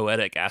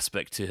poetic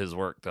aspect to his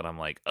work that I'm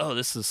like, oh,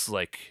 this is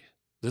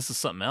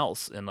something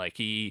else. And like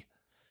he's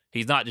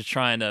not just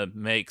trying to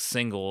make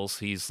singles.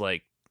 He's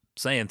like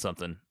saying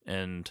something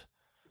and,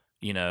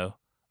 you know,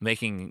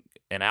 making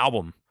an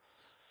album.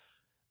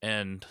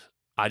 And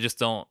I just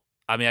don't.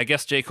 I mean, I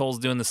guess J. Cole's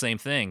doing the same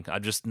thing. I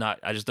just don't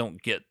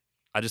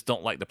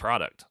like the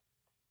product.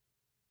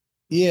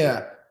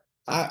 Yeah.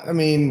 I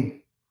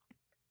mean,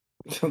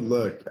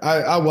 look,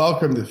 I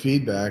welcome the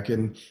feedback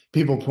and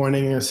people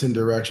pointing us in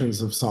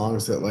directions of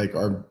songs that like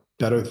are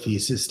better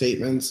thesis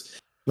statements.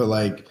 But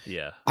like,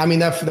 I mean,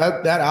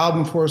 that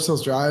album, Forest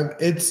Hills Drive,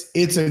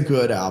 it's a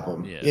good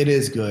album. Yeah. It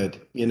is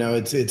good. You know,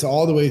 it's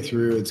all the way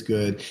through. It's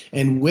good.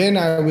 And when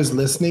I was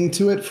listening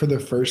to it for the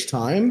first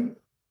time,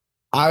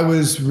 I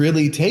was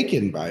really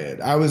taken by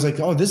it. I was like,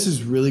 oh, this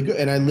is really good.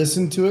 And I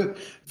listened to it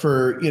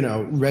for, you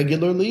know,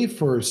 regularly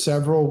for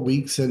several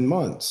weeks and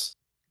months.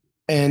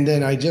 And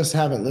then I just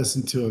haven't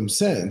listened to him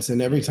since. And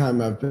every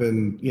time I've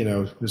been, you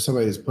know, if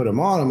somebody's put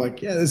him on, I'm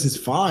like, yeah, this is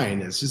fine.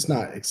 It's just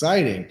not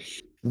exciting.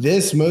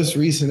 This most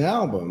recent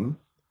album,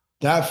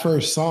 that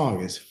first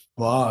song is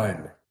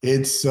fun.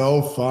 It's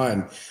so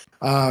fun.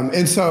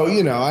 And so,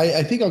 you know,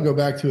 I think I'll go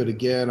back to it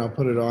again. I'll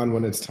put it on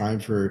when it's time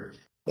for,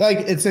 like,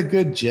 it's a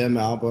good gym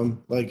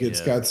album. Like,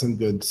 it's got some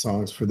good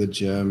songs for the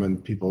gym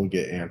and people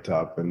get amped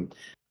up. And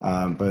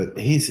but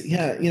he's,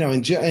 you know,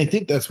 and I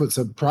think that's what's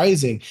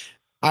surprising.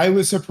 I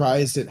was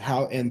surprised at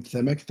how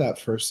anthemic that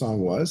first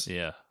song was.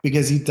 Yeah.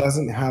 Because he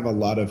doesn't have a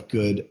lot of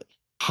good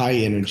high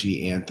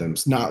energy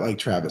anthems, not like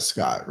Travis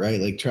Scott,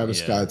 right? Like Travis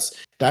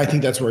Scott's, I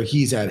think that's where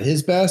he's at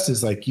his best,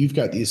 is like, you've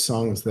got these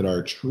songs that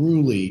are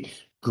truly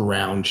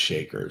ground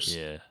shakers.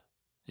 Yeah.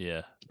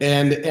 Yeah.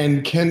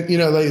 And can, you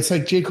know, like, it's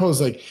like J. Cole's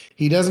like,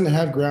 he doesn't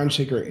have ground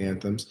shaker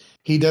anthems.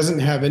 He doesn't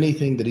have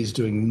anything that he's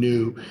doing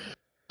new,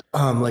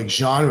 like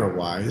genre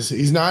wise.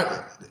 He's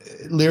not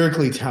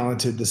lyrically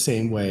talented the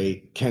same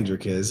way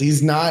Kendrick is.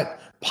 He's not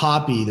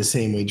poppy the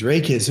same way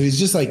Drake is. So he's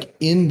just like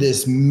in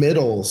this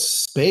middle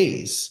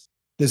space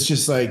that's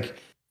just like,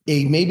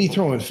 he may be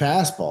throwing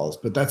fastballs,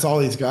 but that's all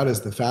he's got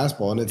is the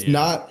fastball. And it's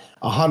not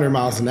 100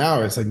 miles an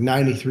hour. It's like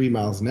 93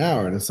 miles an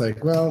hour. And it's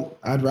like, well,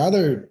 I'd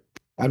rather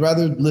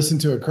listen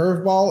to a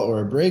curveball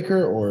or a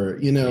breaker or,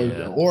 you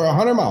know, or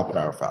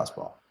 100-mile-per-hour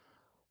fastball.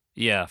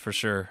 Yeah, for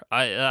sure.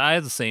 I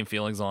had the same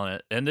feelings on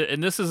it. And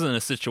this isn't a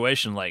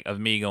situation like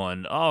of me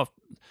going, oh,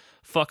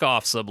 fuck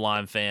off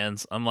Sublime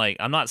fans. I'm like,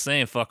 I'm not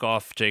saying fuck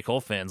off J. Cole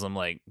fans. I'm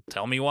like,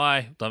 tell me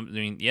why. I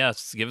mean,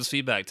 yes, give us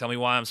feedback. Tell me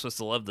why I'm supposed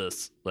to love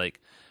this. Like,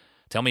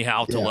 tell me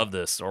how to love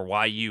this or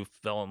why you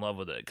fell in love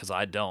with it. Because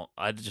I don't.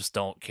 I just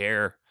don't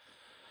care.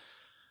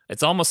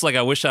 It's almost like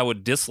I wish I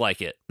would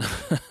dislike it,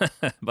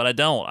 but I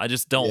don't. I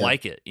just don't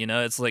like it. You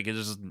know, it's like, it's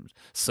just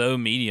so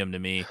medium to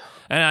me.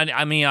 And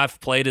I mean, I've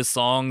played his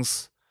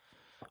songs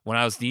when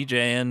I was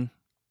DJing,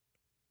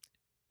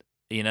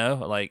 you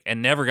know, like,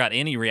 and never got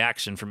any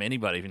reaction from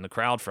anybody in the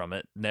crowd from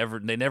it.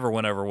 They never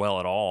went over well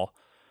at all.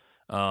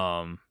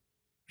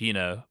 You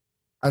know,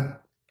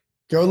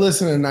 go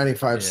listen to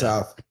 95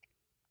 South.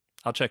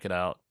 I'll check it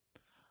out.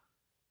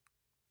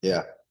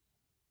 Yeah.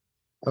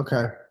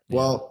 Okay.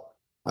 Well,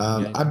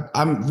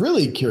 I'm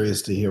really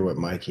curious to hear what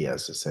Mikey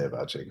has to say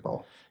about J.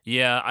 Cole.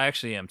 Yeah, I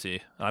actually am too.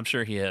 I'm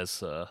sure he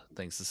has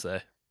things to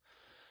say.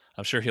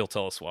 I'm sure he'll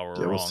tell us why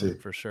we're wrong,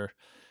 for sure.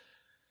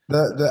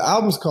 The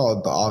album's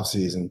called The Off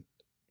Season.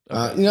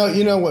 Okay.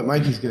 You know what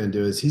Mikey's going to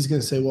do is he's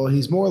going to say, well,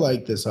 he's more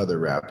like this other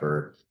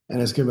rapper.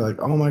 And it's going to be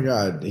like, oh my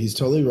God, he's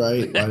totally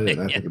right. Why didn't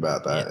I think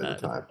about that at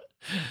the time?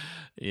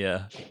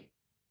 Yeah.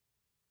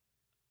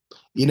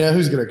 You know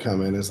who's going to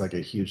come in as like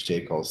a huge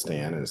J. Cole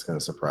stan and it's going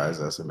to surprise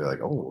us and be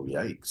like, oh,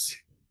 yikes.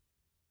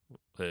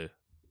 Who?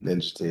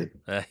 Ninja T.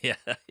 Yeah,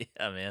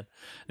 man.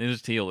 Ninja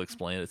T will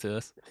explain it to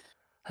us.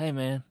 Hey,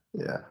 man.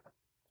 Yeah.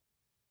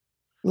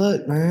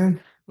 Look,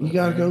 man, you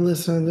got to go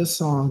listen to this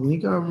song.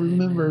 You got to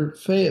remember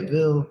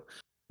Fayetteville.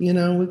 You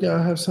know, we got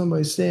to have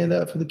somebody stand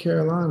up for the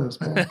Carolinas,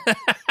 man.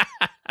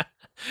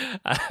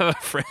 I have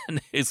a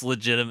friend whose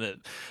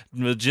legitimate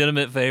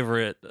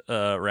favorite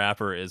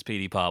rapper is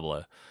Petey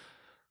Pablo.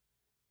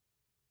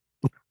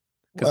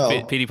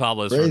 Because Petey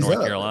Pablo is from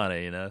North Carolina,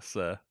 you know.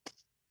 So,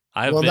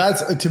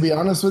 that's to be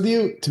honest with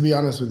you.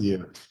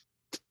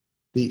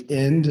 The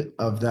end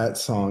of that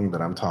song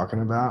that I'm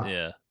talking about,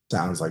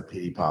 sounds like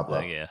Petey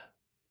Pablo. Yeah,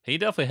 he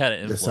definitely had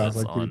an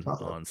influence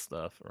on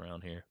stuff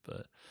around here,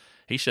 but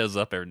he shows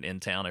up in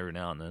town every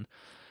now and then.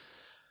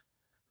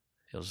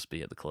 He'll just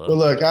be at the club. Well,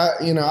 look, I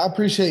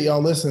appreciate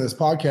y'all listening to this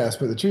podcast,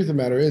 but the truth of the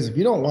matter is, if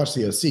you don't watch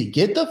the OC,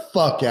 get the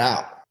fuck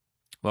out.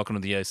 Welcome to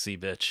the OC,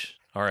 bitch.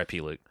 R.I.P.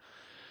 Luke.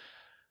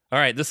 All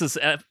right, this is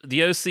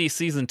the OC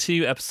Season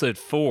 2, Episode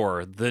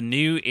 4, The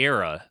New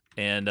Era.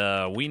 And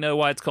we know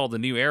why it's called The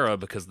New Era,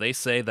 because they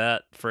say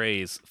that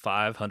phrase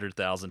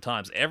 500,000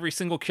 times. Every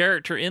single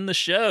character in the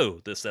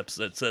show, this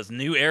episode says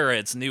New Era.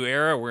 It's New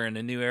Era. We're in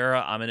a new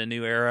era. I'm in a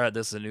new era.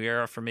 This is a new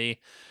era for me,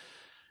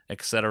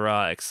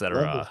 etc.,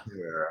 etc.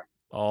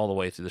 All the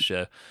way through the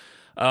show.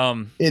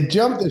 It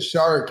jumped the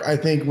shark, I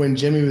think, when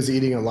Jimmy was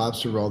eating a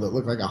lobster roll that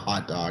looked like a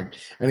hot dog.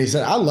 And he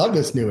said, I love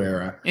this new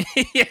era.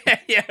 yeah,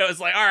 it was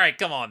like, all right,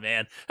 come on,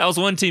 man. That was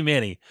one too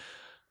many.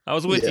 I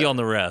was with you on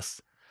the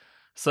rest.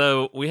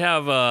 So we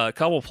have a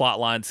couple plot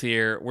lines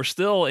here. We're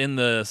still in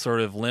the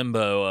sort of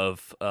limbo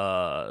of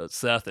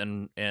Seth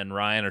and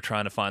Ryan are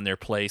trying to find their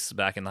place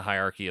back in the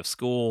hierarchy of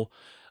school.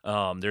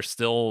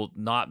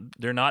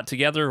 They're not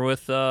together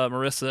with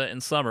Marissa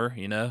and Summer,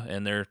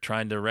 and they're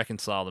trying to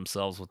reconcile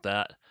themselves with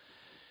that.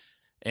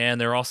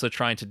 And they're also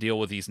trying to deal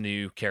with these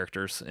new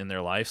characters in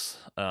their lives.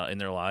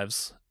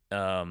 Seth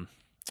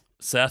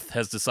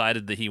has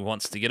decided that he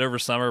wants to get over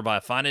Summer by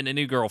finding a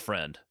new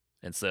girlfriend.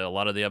 And so a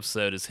lot of the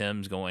episode is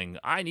him going,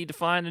 I need to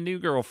find a new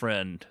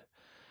girlfriend.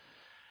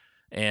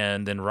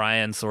 And then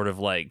Ryan sort of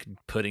like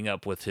putting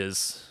up with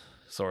his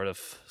sort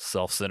of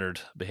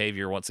self-centered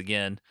behavior once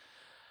again.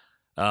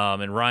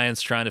 And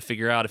Ryan's trying to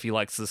figure out if he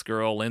likes this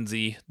girl,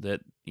 Lindsay,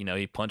 that,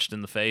 he punched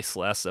in the face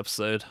last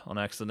episode on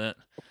accident.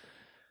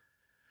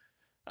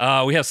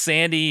 We have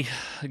Sandy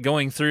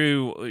going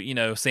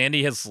through,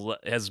 Sandy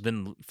has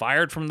been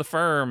fired from the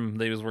firm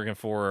that he was working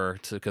for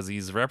because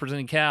he's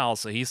representing Cal.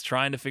 So he's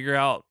trying to figure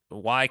out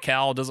why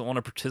Cal doesn't want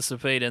to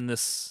participate in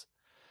this.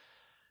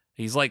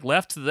 He's like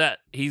left that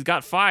he's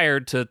got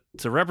fired to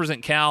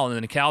represent Cal, and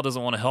then Cal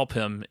doesn't want to help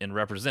him in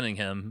representing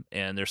him.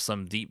 And there's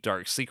some deep,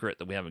 dark secret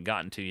that we haven't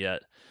gotten to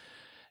yet.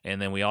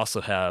 And then we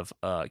also have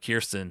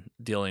Kirsten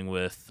dealing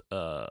with,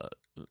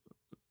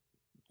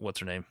 what's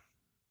her name?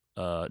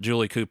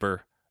 Julie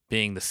Cooper,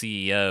 being the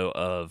CEO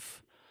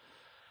of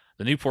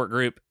the Newport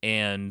Group,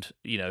 and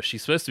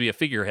she's supposed to be a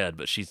figurehead,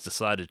 but she's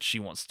decided she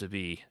wants to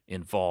be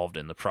involved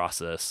in the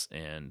process,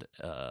 and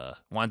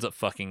winds up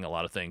fucking a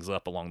lot of things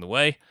up along the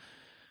way,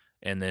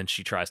 and then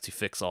she tries to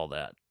fix all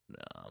that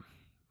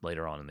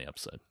later on in the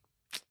episode.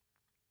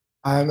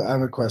 I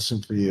have a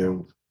question for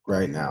you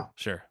right now.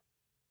 Sure.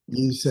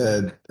 You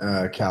said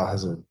Cal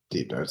has a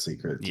deep dark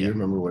secret. Do you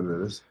remember what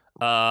it is?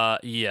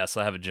 Yes,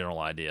 I have a general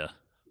idea.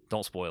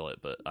 Don't spoil it,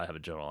 but I have a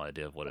general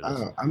idea of what it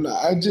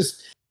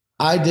is.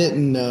 I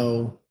didn't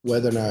know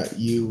whether or not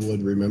you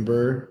would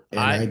remember,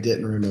 and I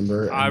didn't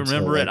remember. I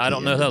remember it. I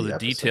don't know how the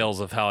details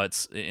of how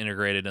it's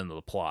integrated into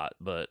the plot,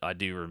 but I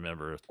do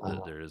remember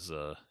that there is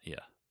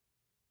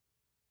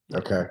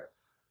Okay.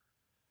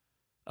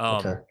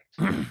 Okay.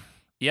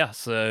 Yeah,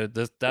 so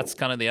that's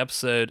kind of the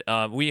episode.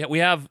 We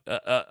have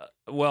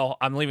well,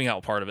 I'm leaving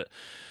out part of it.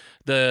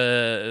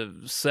 The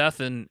Seth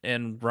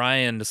and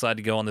Ryan decide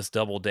to go on this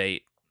double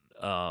date.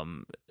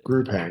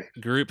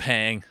 Group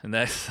hang, and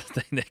that's the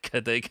thing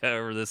they go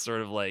over this sort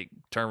of like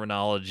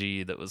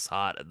terminology that was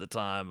hot at the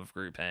time of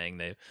group hang.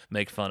 They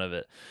make fun of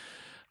it,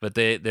 but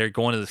they're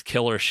going to this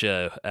killer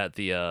show at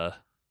the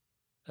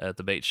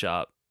bait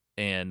shop,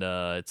 and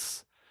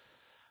it's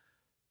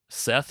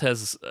Seth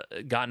has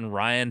gotten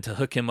Ryan to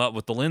hook him up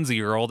with the Lindsay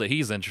girl that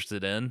he's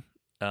interested in,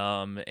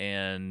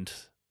 and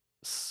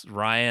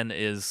Ryan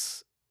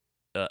is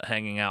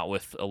hanging out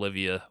with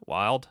Olivia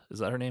Wilde. Is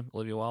that her name?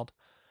 Olivia Wilde?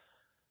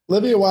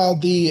 Olivia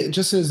Wilde,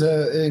 just as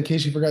in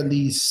case you've forgotten,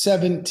 the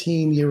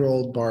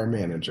 17-year-old bar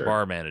manager.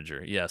 Bar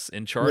manager, yes,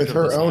 in charge with of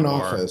her own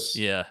office.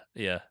 Yeah,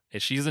 and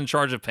she's in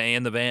charge of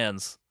paying the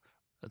bands.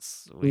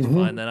 We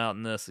find that out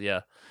in this,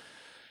 yeah.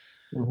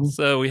 Mm-hmm.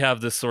 So we have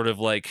this sort of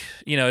like,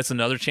 it's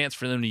another chance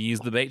for them to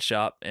use the bait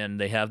shop, and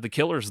they have the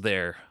killers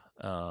there.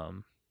 Are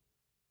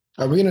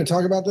we going to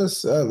talk about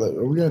this? Are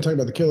we going to talk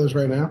about the killers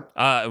right now?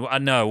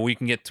 No, we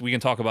can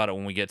talk about it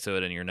when we get to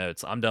it in your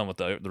notes. I'm done with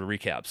the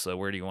recap. So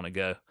where do you want to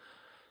go?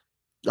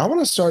 I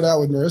want to start out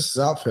with Marissa's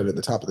outfit at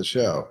the top of the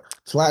show.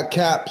 Flat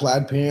cap,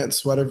 plaid pants,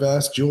 sweater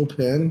vest, jewel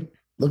pin.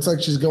 Looks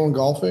like she's going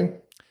golfing.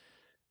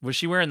 Was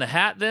she wearing the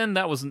hat then?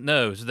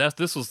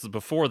 This was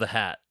before the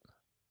hat.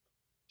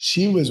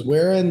 She was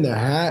wearing the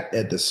hat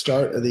at the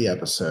start of the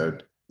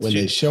episode when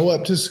they show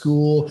up to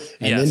school,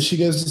 and then she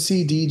goes to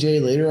see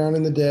DJ later on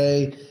in the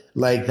day.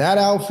 Like, that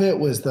outfit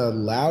was the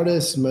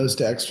loudest, most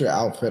extra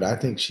outfit I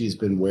think she's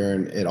been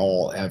wearing at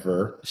all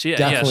ever.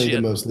 Definitely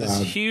the most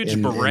loud.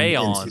 Huge beret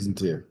on. In season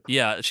 2.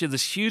 Yeah, she had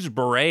this huge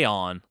beret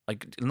on,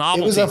 like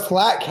novelty. It was a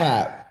flat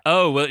cap.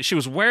 Oh, well, she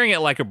was wearing it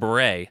like a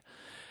beret.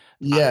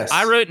 Yes.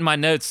 I wrote in my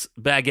notes,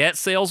 baguette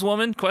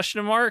saleswoman, ?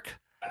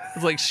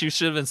 It's like she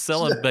should have been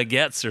selling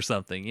baguettes or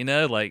something,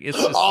 like it's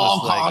just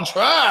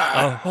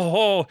contract.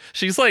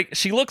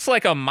 She looks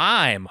like a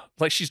mime.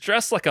 Like she's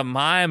dressed like a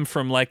mime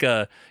from like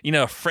a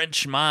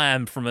French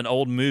mime from an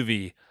old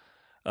movie.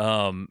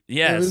 Yes.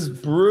 It was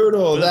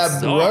brutal.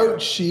 That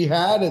brooch she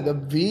had at the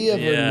V of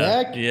her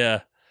neck.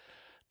 Yeah.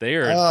 They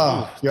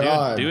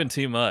are doing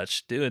too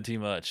much.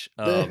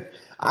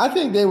 I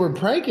think they were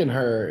pranking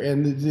her,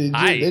 and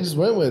they just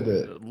went with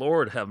it.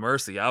 Lord have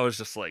mercy. I was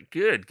just like,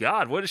 good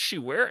God, what does she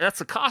wear?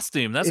 That's a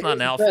costume. That's not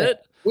an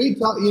outfit. We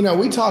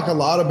talk a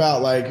lot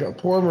about like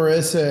poor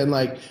Marissa and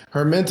like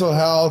her mental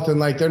health, and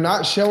like they're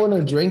not showing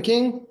her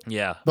drinking.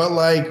 Yeah. But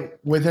like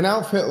with an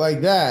outfit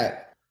like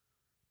that,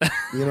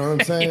 you know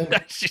what I'm saying?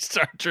 She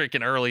started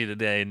drinking early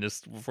today, and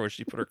just before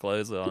she put her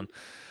clothes on.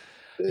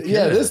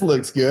 Yeah, this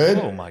looks good.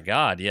 Oh my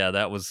God. Yeah,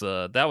 that was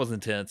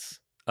intense.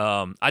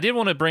 I did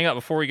want to bring up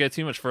before we go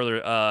too much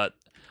further.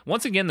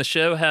 Once again, this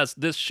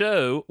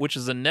show, which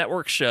is a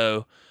network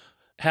show,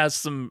 has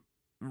some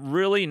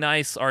really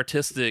nice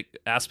artistic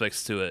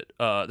aspects to it.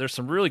 There's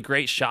some really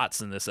great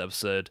shots in this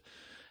episode.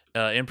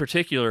 In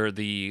particular,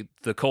 the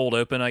cold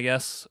open, I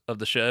guess, of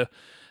the show.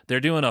 They're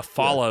doing a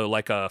follow,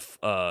 like a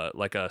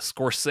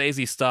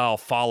Scorsese style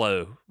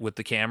follow with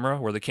the camera,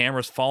 where the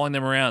camera's following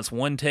them around. It's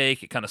one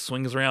take. It kind of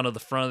swings around to the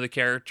front of the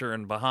character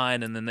and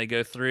behind, and then they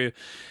go through.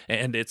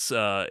 And it's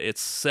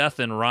Seth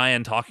and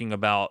Ryan talking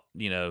about,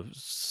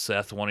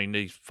 Seth wanting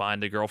to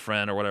find a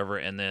girlfriend or whatever,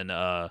 and then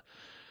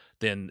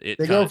they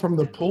go from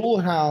the pool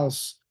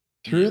house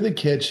through the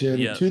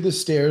kitchen to the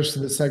stairs to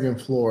the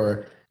second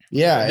floor.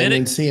 Yeah, and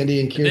then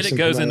Sandy and Kirsten. Then it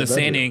goes into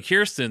Sandy and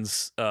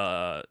Kirsten's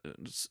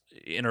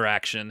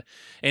interaction,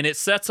 and it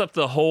sets up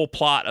the whole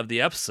plot of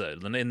the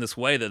episode in this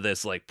way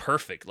that's like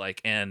perfect, like,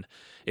 and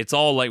it's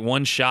all like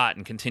one shot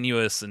and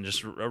continuous and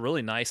just a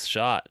really nice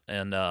shot,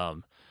 and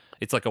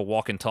it's like a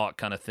walk and talk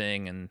kind of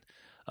thing, and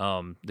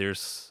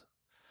there's,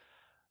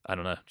 I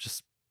don't know,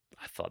 just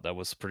I thought that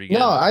was pretty good.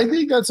 No, I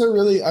think that's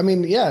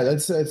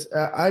that's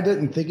I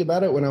didn't think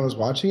about it when I was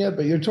watching it,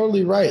 but you're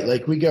totally right.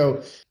 Like we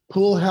go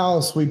pool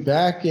house, we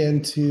back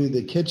into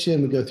the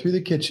kitchen, we go through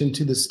the kitchen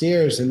to the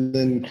stairs, and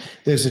then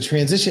there's a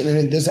transition,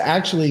 and there's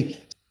actually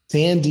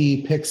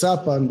Sandy picks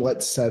up on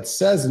what Seth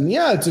says, and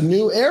it's a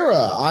new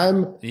era.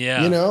 I'm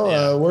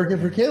working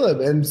for Caleb,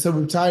 and so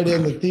we've tied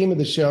in the theme of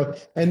the show,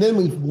 and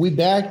then we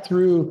back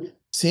through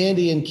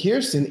Sandy and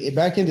Kirsten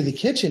back into the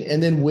kitchen,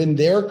 and then when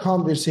their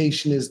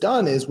conversation is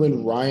done is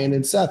when Ryan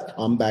and Seth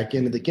come back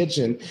into the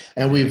kitchen,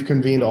 and we've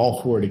convened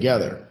all four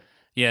together.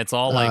 Yeah, it's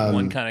all like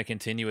one kind of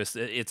continuous.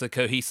 It's a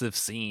cohesive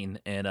scene,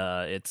 and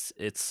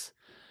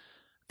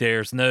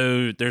there's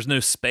no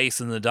space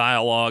in the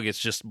dialogue. It's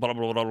just blah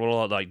blah blah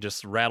blah, like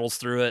just rattles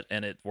through it,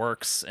 and it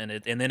works, and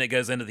then it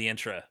goes into the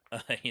intro.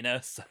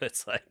 So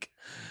it's like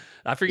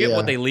I forget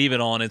what they leave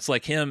it on. It's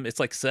like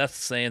Seth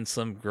saying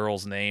some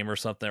girl's name or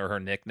something, or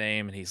her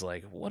nickname, and he's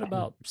like, "What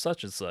about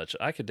such and such?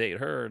 I could date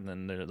her." And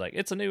then they're like,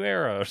 "It's a new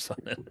era" or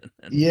something.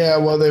 Yeah,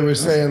 well, they were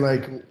saying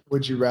like,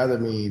 "Would you rather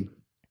me?"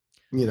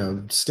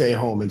 stay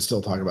home and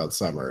still talk about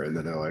summer, and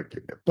then they're like,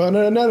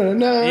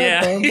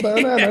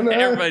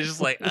 everybody's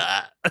just like,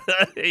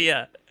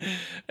 yeah,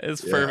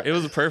 it's perfect. It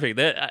was perfect.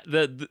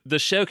 That the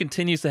show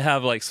continues to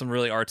have like some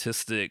really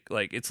artistic,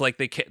 like it's like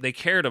they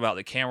cared about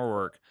the camera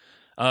work.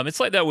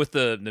 It's like that with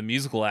the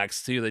musical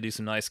acts too. They do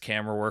some nice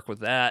camera work with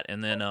that,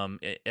 and then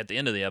at the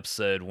end of the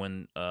episode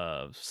when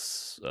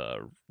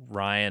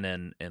Ryan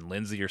and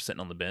Lindsay are sitting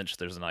on the bench,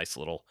 there's a nice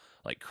little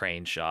like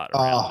crane shot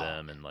around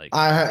them, and like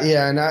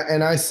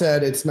I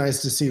said it's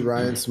nice to see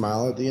Ryan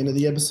smile at the end of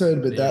the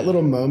episode, but that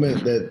little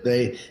moment that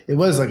it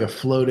was like a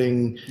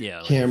floating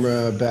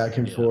camera back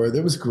and forth.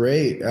 It was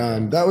great.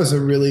 That was a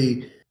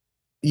really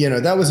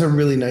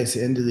nice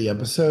end to the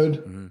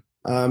episode. Mm-hmm.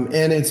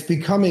 And it's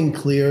becoming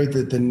clear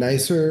that the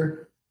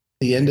nicer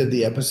the end of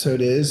the episode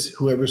is,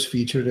 whoever's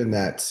featured in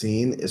that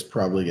scene is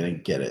probably going to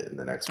get it in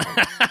the next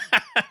one.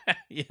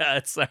 Yeah,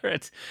 it's all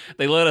right.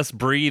 They let us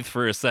breathe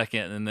for a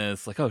second, and then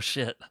it's like, oh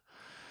shit.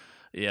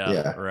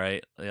 Yeah.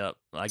 Right. Yep.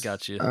 I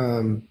got you.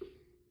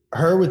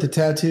 Her with the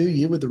tattoo,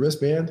 you with the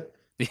wristband.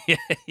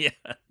 Yeah.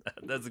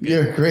 That's a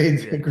good.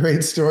 Yeah,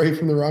 great story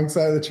from the wrong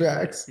side of the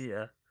tracks.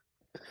 Yeah.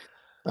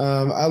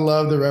 I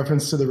love the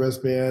reference to the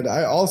wristband.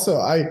 I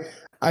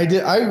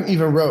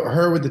even wrote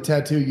her with the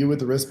tattoo, you with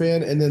the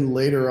wristband, and then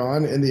later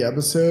on in the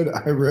episode,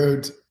 I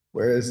wrote,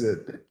 where is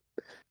it?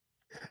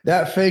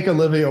 That fake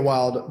Olivia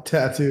Wilde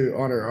tattoo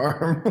on her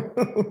arm.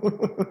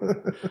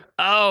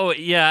 Oh,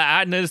 yeah,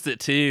 I noticed it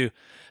too.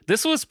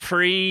 This was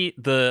pre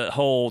the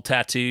whole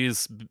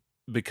tattoos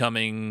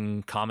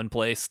becoming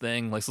commonplace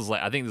thing. This is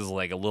like, I think this is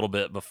like a little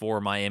bit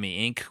before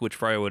Miami Ink, which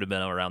probably would have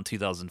been around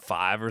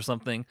 2005 or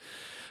something.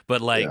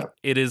 But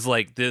it is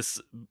like this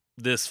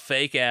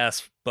fake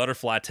ass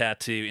butterfly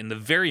tattoo in the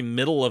very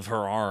middle of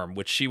her arm,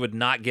 which she would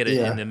not get it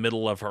in the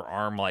middle of her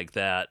arm like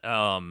that.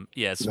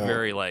 It's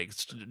very like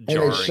jarring.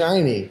 And it's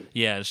shiny.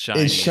 Yeah, it's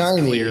shiny. It's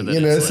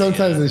shiny.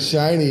 Sometimes it's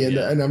shiny,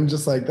 and I'm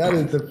just like, that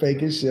is the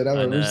fakest shit I've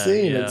ever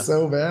seen. Yeah. It's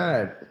so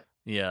bad.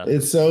 Yeah,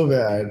 it's so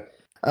bad.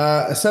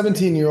 A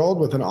 17-year-old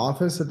with an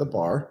office at the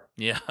bar.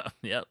 Yeah.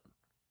 Yep.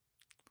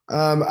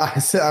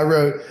 I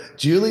wrote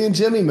Julie and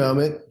Jimmy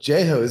moment.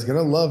 J-Ho is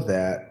gonna love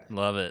that.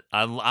 Love it.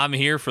 I'm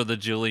here for the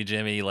Julie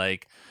Jimmy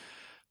like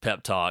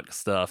pep talk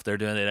stuff. They're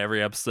doing it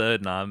every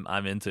episode, and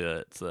I'm into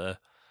it. So,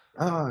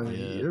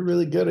 you're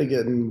really good at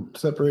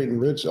separating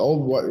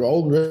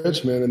old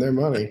rich men and their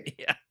money.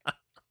 Yeah,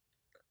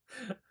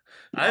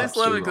 I just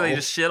love it because they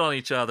just shit on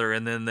each other,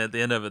 and then at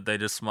the end of it, they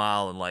just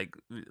smile and like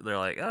they're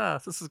like,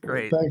 this is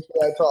great. Thanks for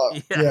that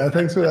talk. Yeah,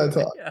 thanks for that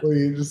talk. Where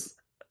you just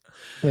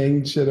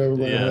hang shit over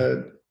my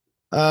head.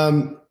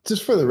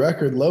 Just for the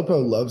record,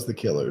 Lopo loves the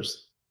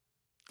Killers.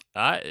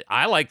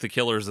 I like the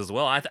Killers as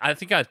well. I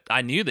think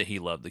I knew that he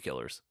loved the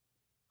Killers.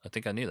 I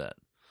think I knew that.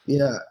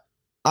 Yeah,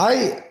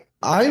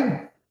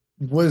 I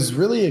was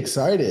really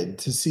excited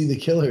to see the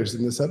Killers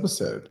in this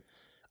episode.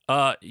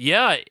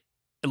 Yeah,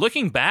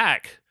 looking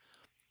back,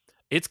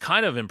 it's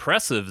kind of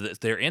impressive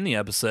that they're in the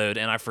episode,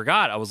 and I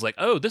forgot. I was like,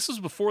 oh, this is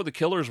before the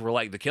Killers were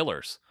like the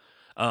Killers,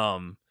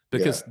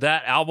 because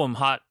that album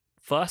Hot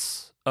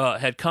Fuss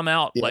had come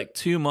out like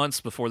 2 months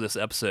before this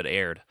episode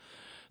aired.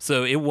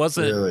 So it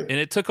wasn't, and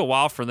it took a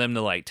while for them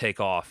to like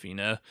take off, you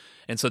know?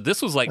 And so this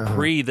was like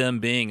pre them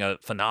being a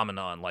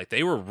phenomenon. Like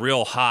they were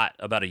real hot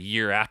about a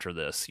year after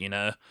this, you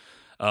know?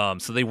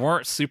 So they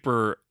weren't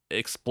super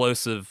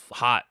explosive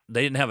hot.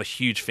 They didn't have a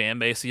huge fan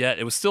base yet.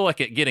 It was still like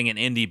getting an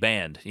indie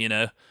band, you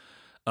know,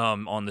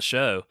 on the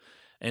show.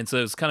 And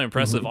so it's kind of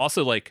impressive.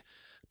 Also, like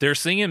they're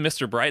singing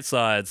Mr.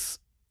 Brightsides,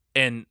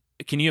 and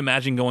can you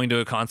imagine going to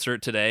a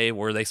concert today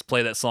where they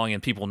play that song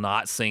and people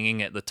not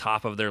singing at the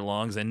top of their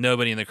lungs and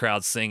nobody in the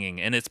crowd singing?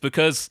 And it's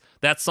because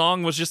that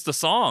song was just a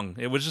song.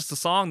 It was just a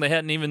song. They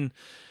hadn't even,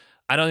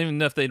 I don't even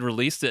know if they'd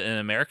released it in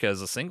America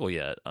as a single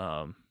yet.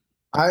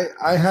 I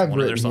have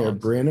written here,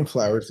 Brandon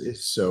Flowers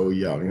is so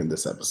young in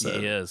this episode.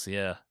 He is,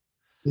 yeah.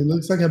 He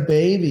looks like a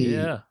baby.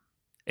 Yeah.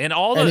 And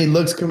he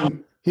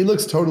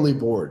looks totally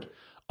bored.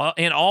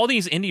 And all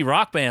these indie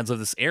rock bands of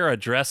this era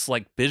dress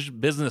like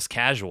business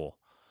casual.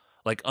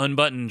 Like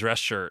unbuttoned dress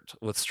shirt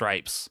with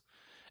stripes.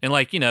 And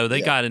like, you know,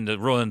 they got into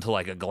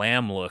like a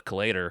glam look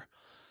later.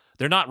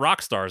 They're not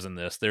rock stars in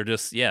this. They're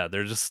just,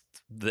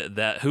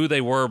 that who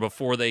they were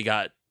before they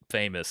got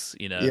famous,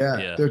 you know?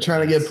 Yeah. They're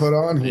trying to get put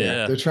on here.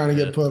 Yeah. They're trying to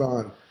get put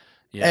on.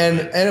 Yeah,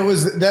 and it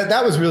was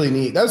that was really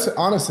neat. That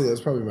was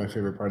probably my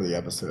favorite part of the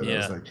episode. Yeah. I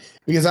was like,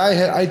 because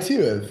I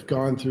too have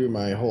gone through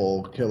my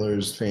whole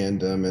Killers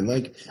fandom, and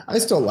like I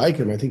still like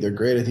them. I think they're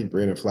great. I think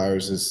Brandon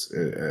Flowers is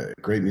a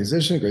great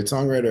musician, a great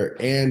songwriter,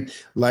 and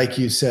like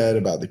you said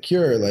about The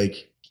Cure,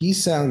 like he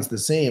sounds the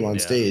same on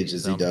stage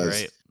as he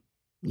does,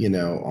 you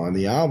know, on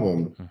the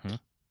album.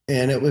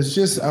 And it was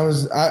just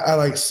I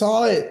like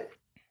saw it.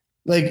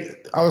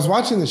 Like I was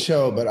watching the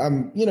show, but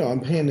I'm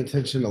paying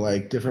attention to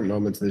like different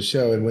moments of the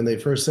show. And when they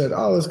first said,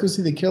 "Oh, let's go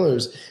see the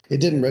Killers,"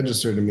 it didn't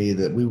register to me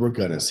that we were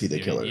gonna see the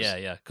Killers.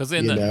 Yeah. Because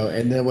and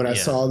then when I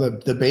saw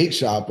the bait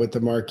shop with the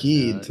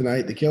marquee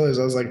tonight, the Killers,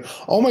 I was like,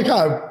 "Oh my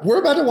god, we're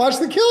about to watch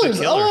the Killers!"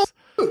 Oh!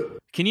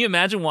 Can you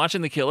imagine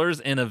watching the Killers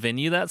in a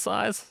venue that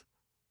size?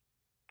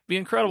 Be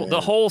incredible.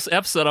 The whole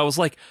episode, I was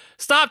like,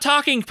 "Stop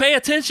talking, pay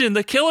attention.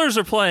 The Killers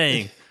are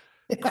playing.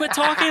 Quit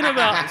talking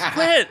about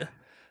quit."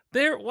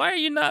 Why are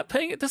you not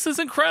paying it? This is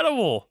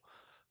incredible.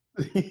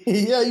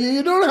 Yeah,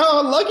 you don't know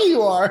how lucky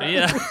you are.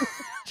 Yeah.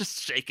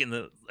 Just shaking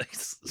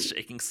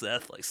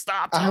Seth, like,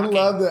 stop talking.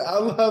 I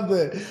love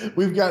that.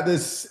 We've got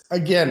this,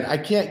 again, I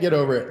can't get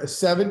over it. A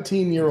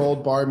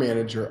 17-year-old bar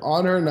manager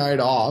on her night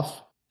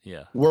off.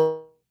 Yeah.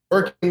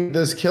 Working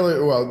this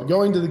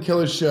going to the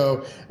Killers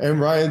show,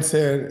 and Ryan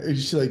saying,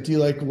 she's like, "Do you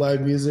like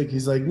live music?"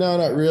 He's like, "No,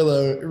 not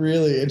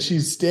really." And she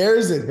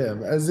stares at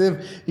him as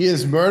if he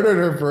has murdered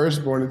her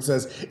firstborn and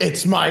says,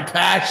 "It's my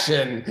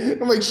passion."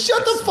 I'm like,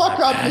 shut the fuck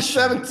up, you're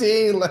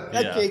 17. Like,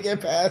 I can't get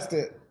past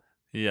it.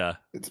 Yeah.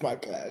 It's my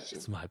passion.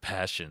 It's my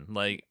passion.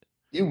 Like,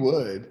 you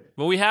would.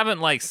 But we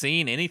haven't like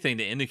seen anything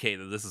to indicate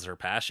that this is her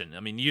passion. I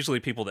mean, usually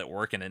people that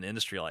work in an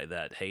industry like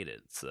that hate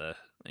it. So,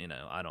 you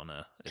know, I don't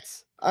know.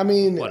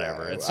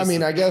 Whatever.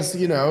 I guess,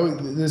 you know,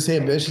 this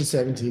ambitious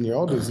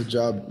 17-year-old does a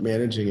job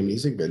managing a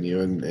music venue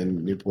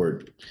in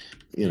Newport,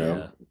 you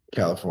know,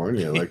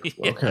 California. Like,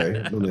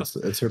 okay, well,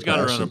 it's her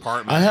passion. Her own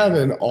apartment. I have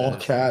in all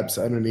caps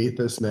underneath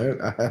this note.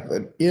 I have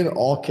it in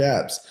all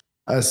caps.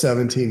 A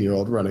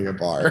 17-year-old running a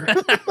bar.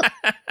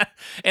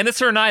 And it's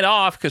her night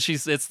off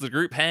because it's the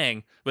group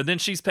hang, but then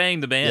she's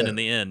paying the band in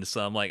the end.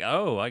 So I'm like,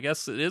 oh, I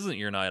guess it isn't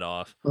your night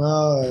off.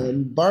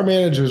 Bar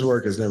manager's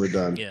work is never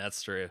done. Yeah,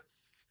 that's true.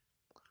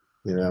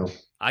 You know,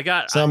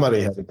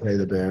 somebody had to pay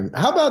the band.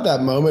 How about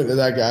that moment of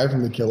that guy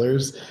from the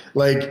Killers?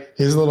 Like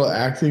his little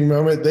acting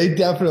moment. They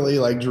definitely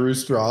like drew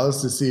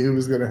straws to see who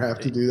was going to have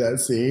to do that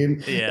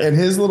scene. Yeah. And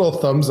his little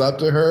thumbs up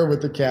to her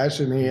with the cash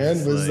in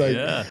hand was like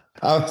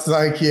I was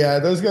like, yeah,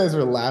 those guys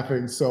were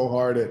laughing so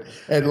hard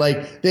and like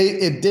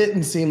it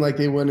didn't seem like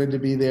they wanted to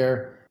be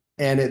there.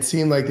 And it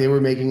seemed like they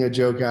were making a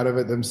joke out of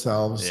it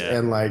themselves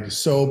and like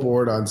so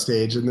bored on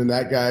stage. And then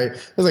that guy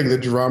was like the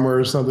drummer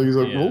or something. He's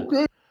like,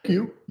 okay,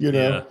 you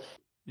know?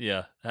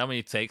 Yeah. How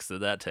many takes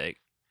did that take?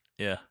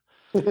 Yeah.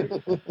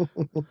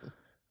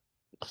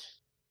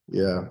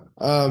 Yeah.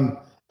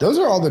 Those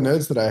are all the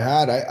notes that I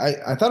had.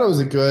 I thought it was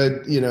a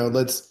good,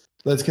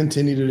 let's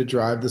continue to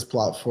drive this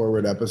plot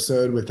forward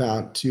episode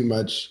without too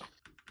much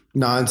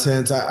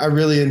nonsense. I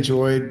really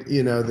enjoyed,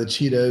 the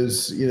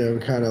Cheetos,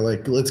 kind of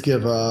like, let's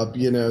give up,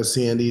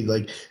 Sandy,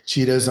 like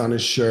Cheetos on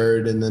his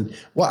shirt. And then,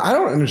 well, I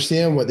don't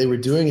understand what they were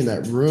doing in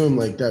that room.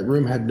 Like that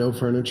room had no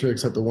furniture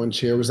except the one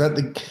chair. Was that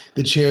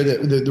the chair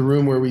the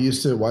room where we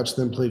used to watch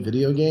them play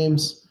video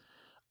games?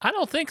 I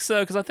don't think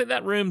so, because I think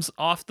that room's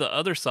off the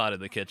other side of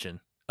the kitchen.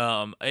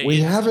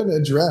 We haven't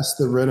addressed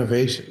the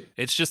renovation.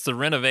 It's just the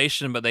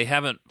renovation, but they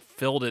haven't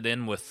filled it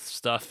in with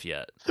stuff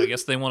yet. I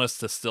guess they want us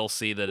to still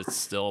see that it's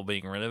still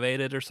being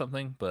renovated or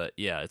something. But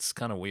yeah, it's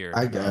kind of weird.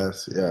 I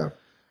guess, yeah.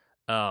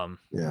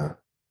 Yeah.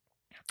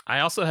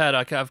 I also have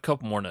a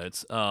couple more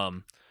notes.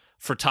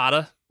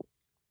 Frittata.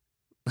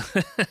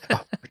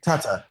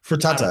 Frittata.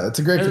 It's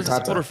a great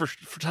frittata. Order for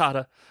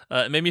frittata.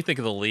 It made me think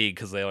of the league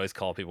because they always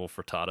call people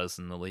frittatas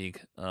in the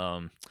league.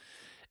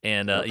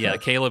 Yeah,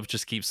 Caleb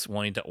just keeps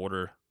wanting to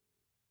order.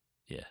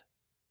 Yeah.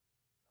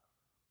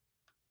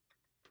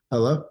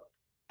 Hello?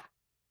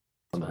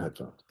 On the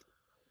headphones.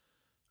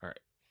 All right,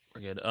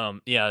 we're good.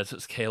 Yeah, it's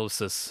just Caleb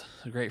says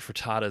great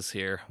frittatas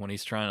here when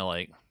he's trying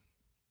to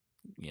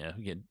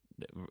get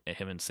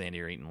him and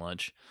Sandy are eating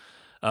lunch.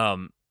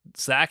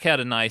 Zach had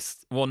a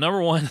nice. Well,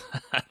 number one,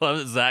 I love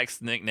that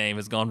Zach's nickname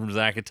has gone from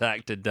Zach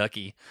Attack to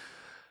Ducky.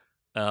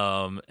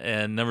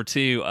 And number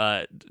two,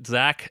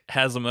 Zach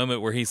has a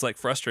moment where he's like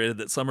frustrated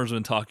that Summer's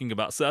been talking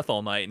about Seth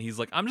all night, and he's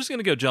like, "I'm just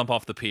gonna go jump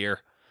off the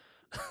pier."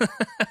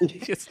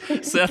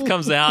 Seth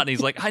comes out and he's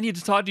like, "I need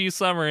to talk to you,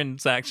 Summer,"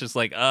 and Zach's just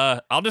like,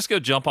 "I'll just go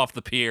jump off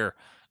the pier."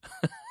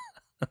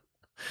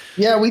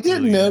 Yeah, we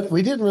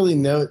didn't really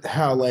note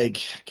how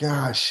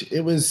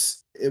it was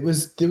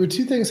there were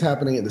two things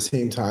happening at the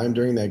same time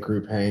during that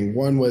group hang.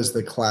 One was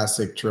the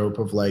classic trope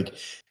of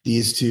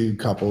these two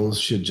couples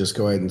should just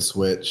go ahead and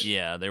switch.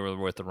 Yeah, they were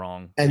with the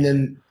wrong. And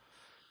then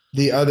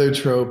the other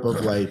trope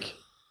of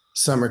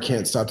Summer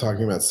can't stop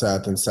talking about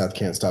Seth and Seth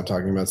can't stop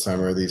talking about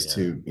Summer. These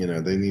two,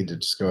 they need to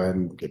just go ahead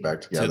and get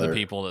back together. To the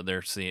people that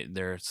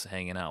they're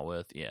hanging out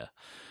with. Yeah.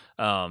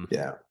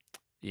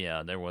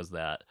 Yeah, there was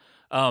that.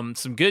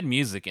 Some good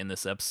music in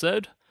this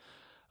episode.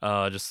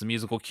 Just some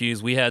musical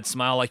cues. We had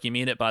Smile Like You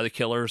Mean It by The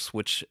Killers,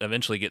 which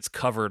eventually gets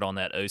covered on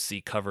that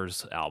OC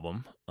Covers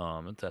album.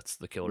 That's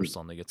the Killers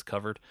song that gets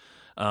covered.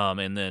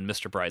 And then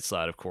Mr.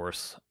 Brightside, of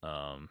course,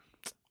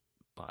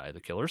 by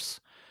The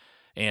Killers.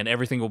 And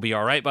Everything Will Be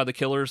All Right by The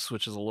Killers,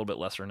 which is a little bit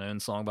lesser known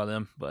song by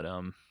them, but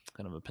kind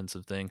of a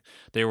pensive thing.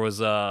 There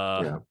was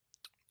On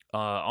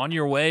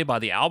Your Way by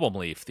The Album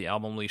Leaf. The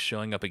Album Leaf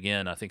showing up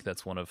again. I think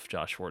that's one of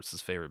Josh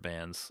Schwartz's favorite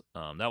bands.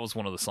 That was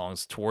one of the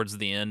songs towards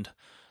the end.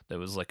 That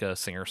was like a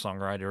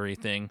singer-songwriter-y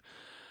thing.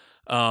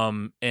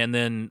 And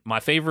then my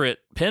favorite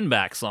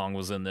Pinback song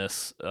was in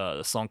this,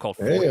 a song called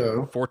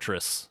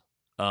Fortress,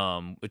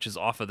 which is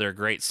off of their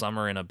Great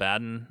Summer in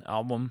Abaddon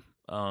album,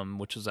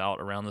 which is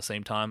out around the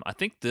same time. I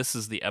think this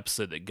is the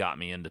episode that got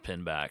me into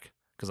Pinback,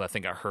 because I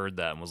think I heard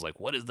that and was like,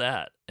 what is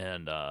that?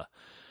 And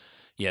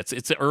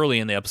it's early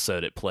in the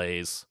episode. It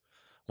plays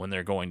when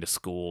they're going to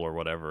school or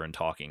whatever and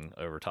talking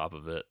over top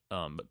of it.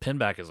 But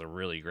Pinback is a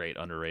really great,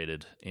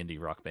 underrated indie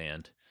rock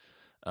band.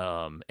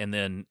 And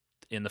then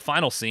in the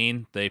final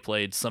scene, they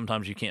played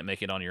Sometimes You Can't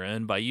Make It On Your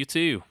Own by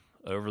U2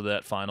 over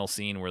that final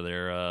scene where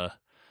they're,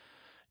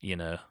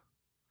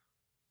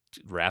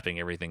 wrapping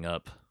everything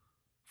up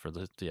for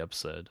the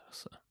episode.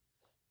 So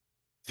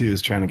he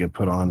was trying to get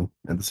put on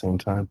at the same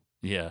time.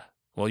 Yeah.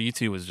 Well,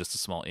 U2 was just a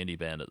small indie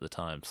band at the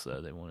time, so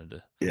they wanted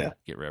to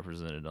get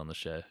represented on the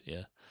show.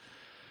 Yeah.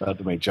 About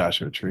to make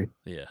Joshua Tree.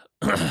 Yeah.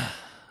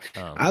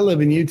 I live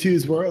in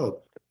U2's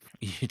world.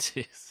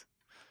 U2's.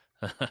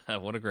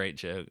 What a great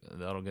joke.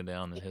 That'll go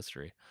down in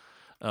history.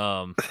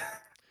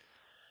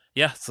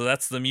 Yeah, so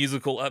that's the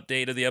musical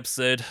update of the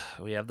episode.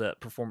 We have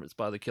that performance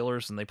by The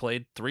Killers, and they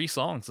played 3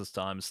 songs this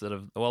time instead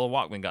of... Well, the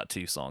Walkman got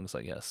 2 songs,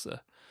 I guess. So.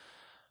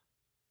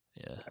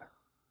 Yeah.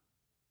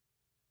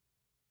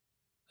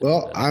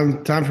 Well,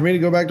 time for me to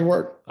go back to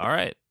work. All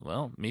right.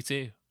 Well, me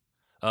too.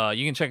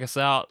 You can check us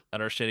out at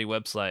our shitty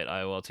website,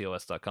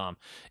 ioltos.com.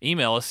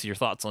 Email us your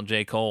thoughts on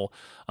J. Cole.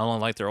 I don't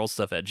like their old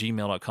stuff at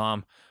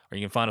gmail.com. Or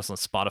you can find us on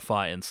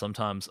Spotify and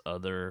sometimes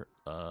other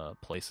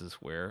places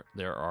where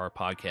there are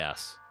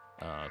podcasts.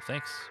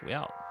 Thanks. We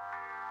out.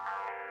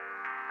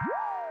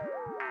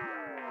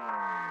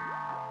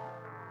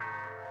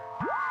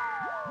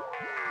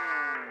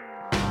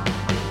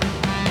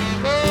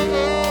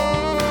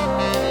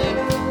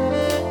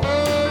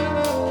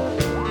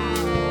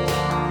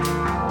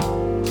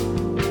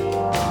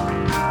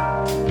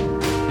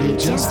 You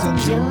just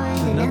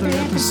enjoyed another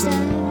episode.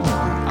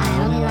 I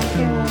only like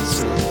your old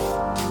stuff.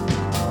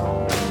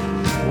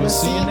 We'll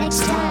see you next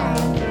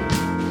time.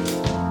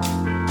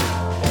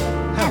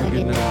 Have a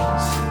good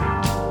night.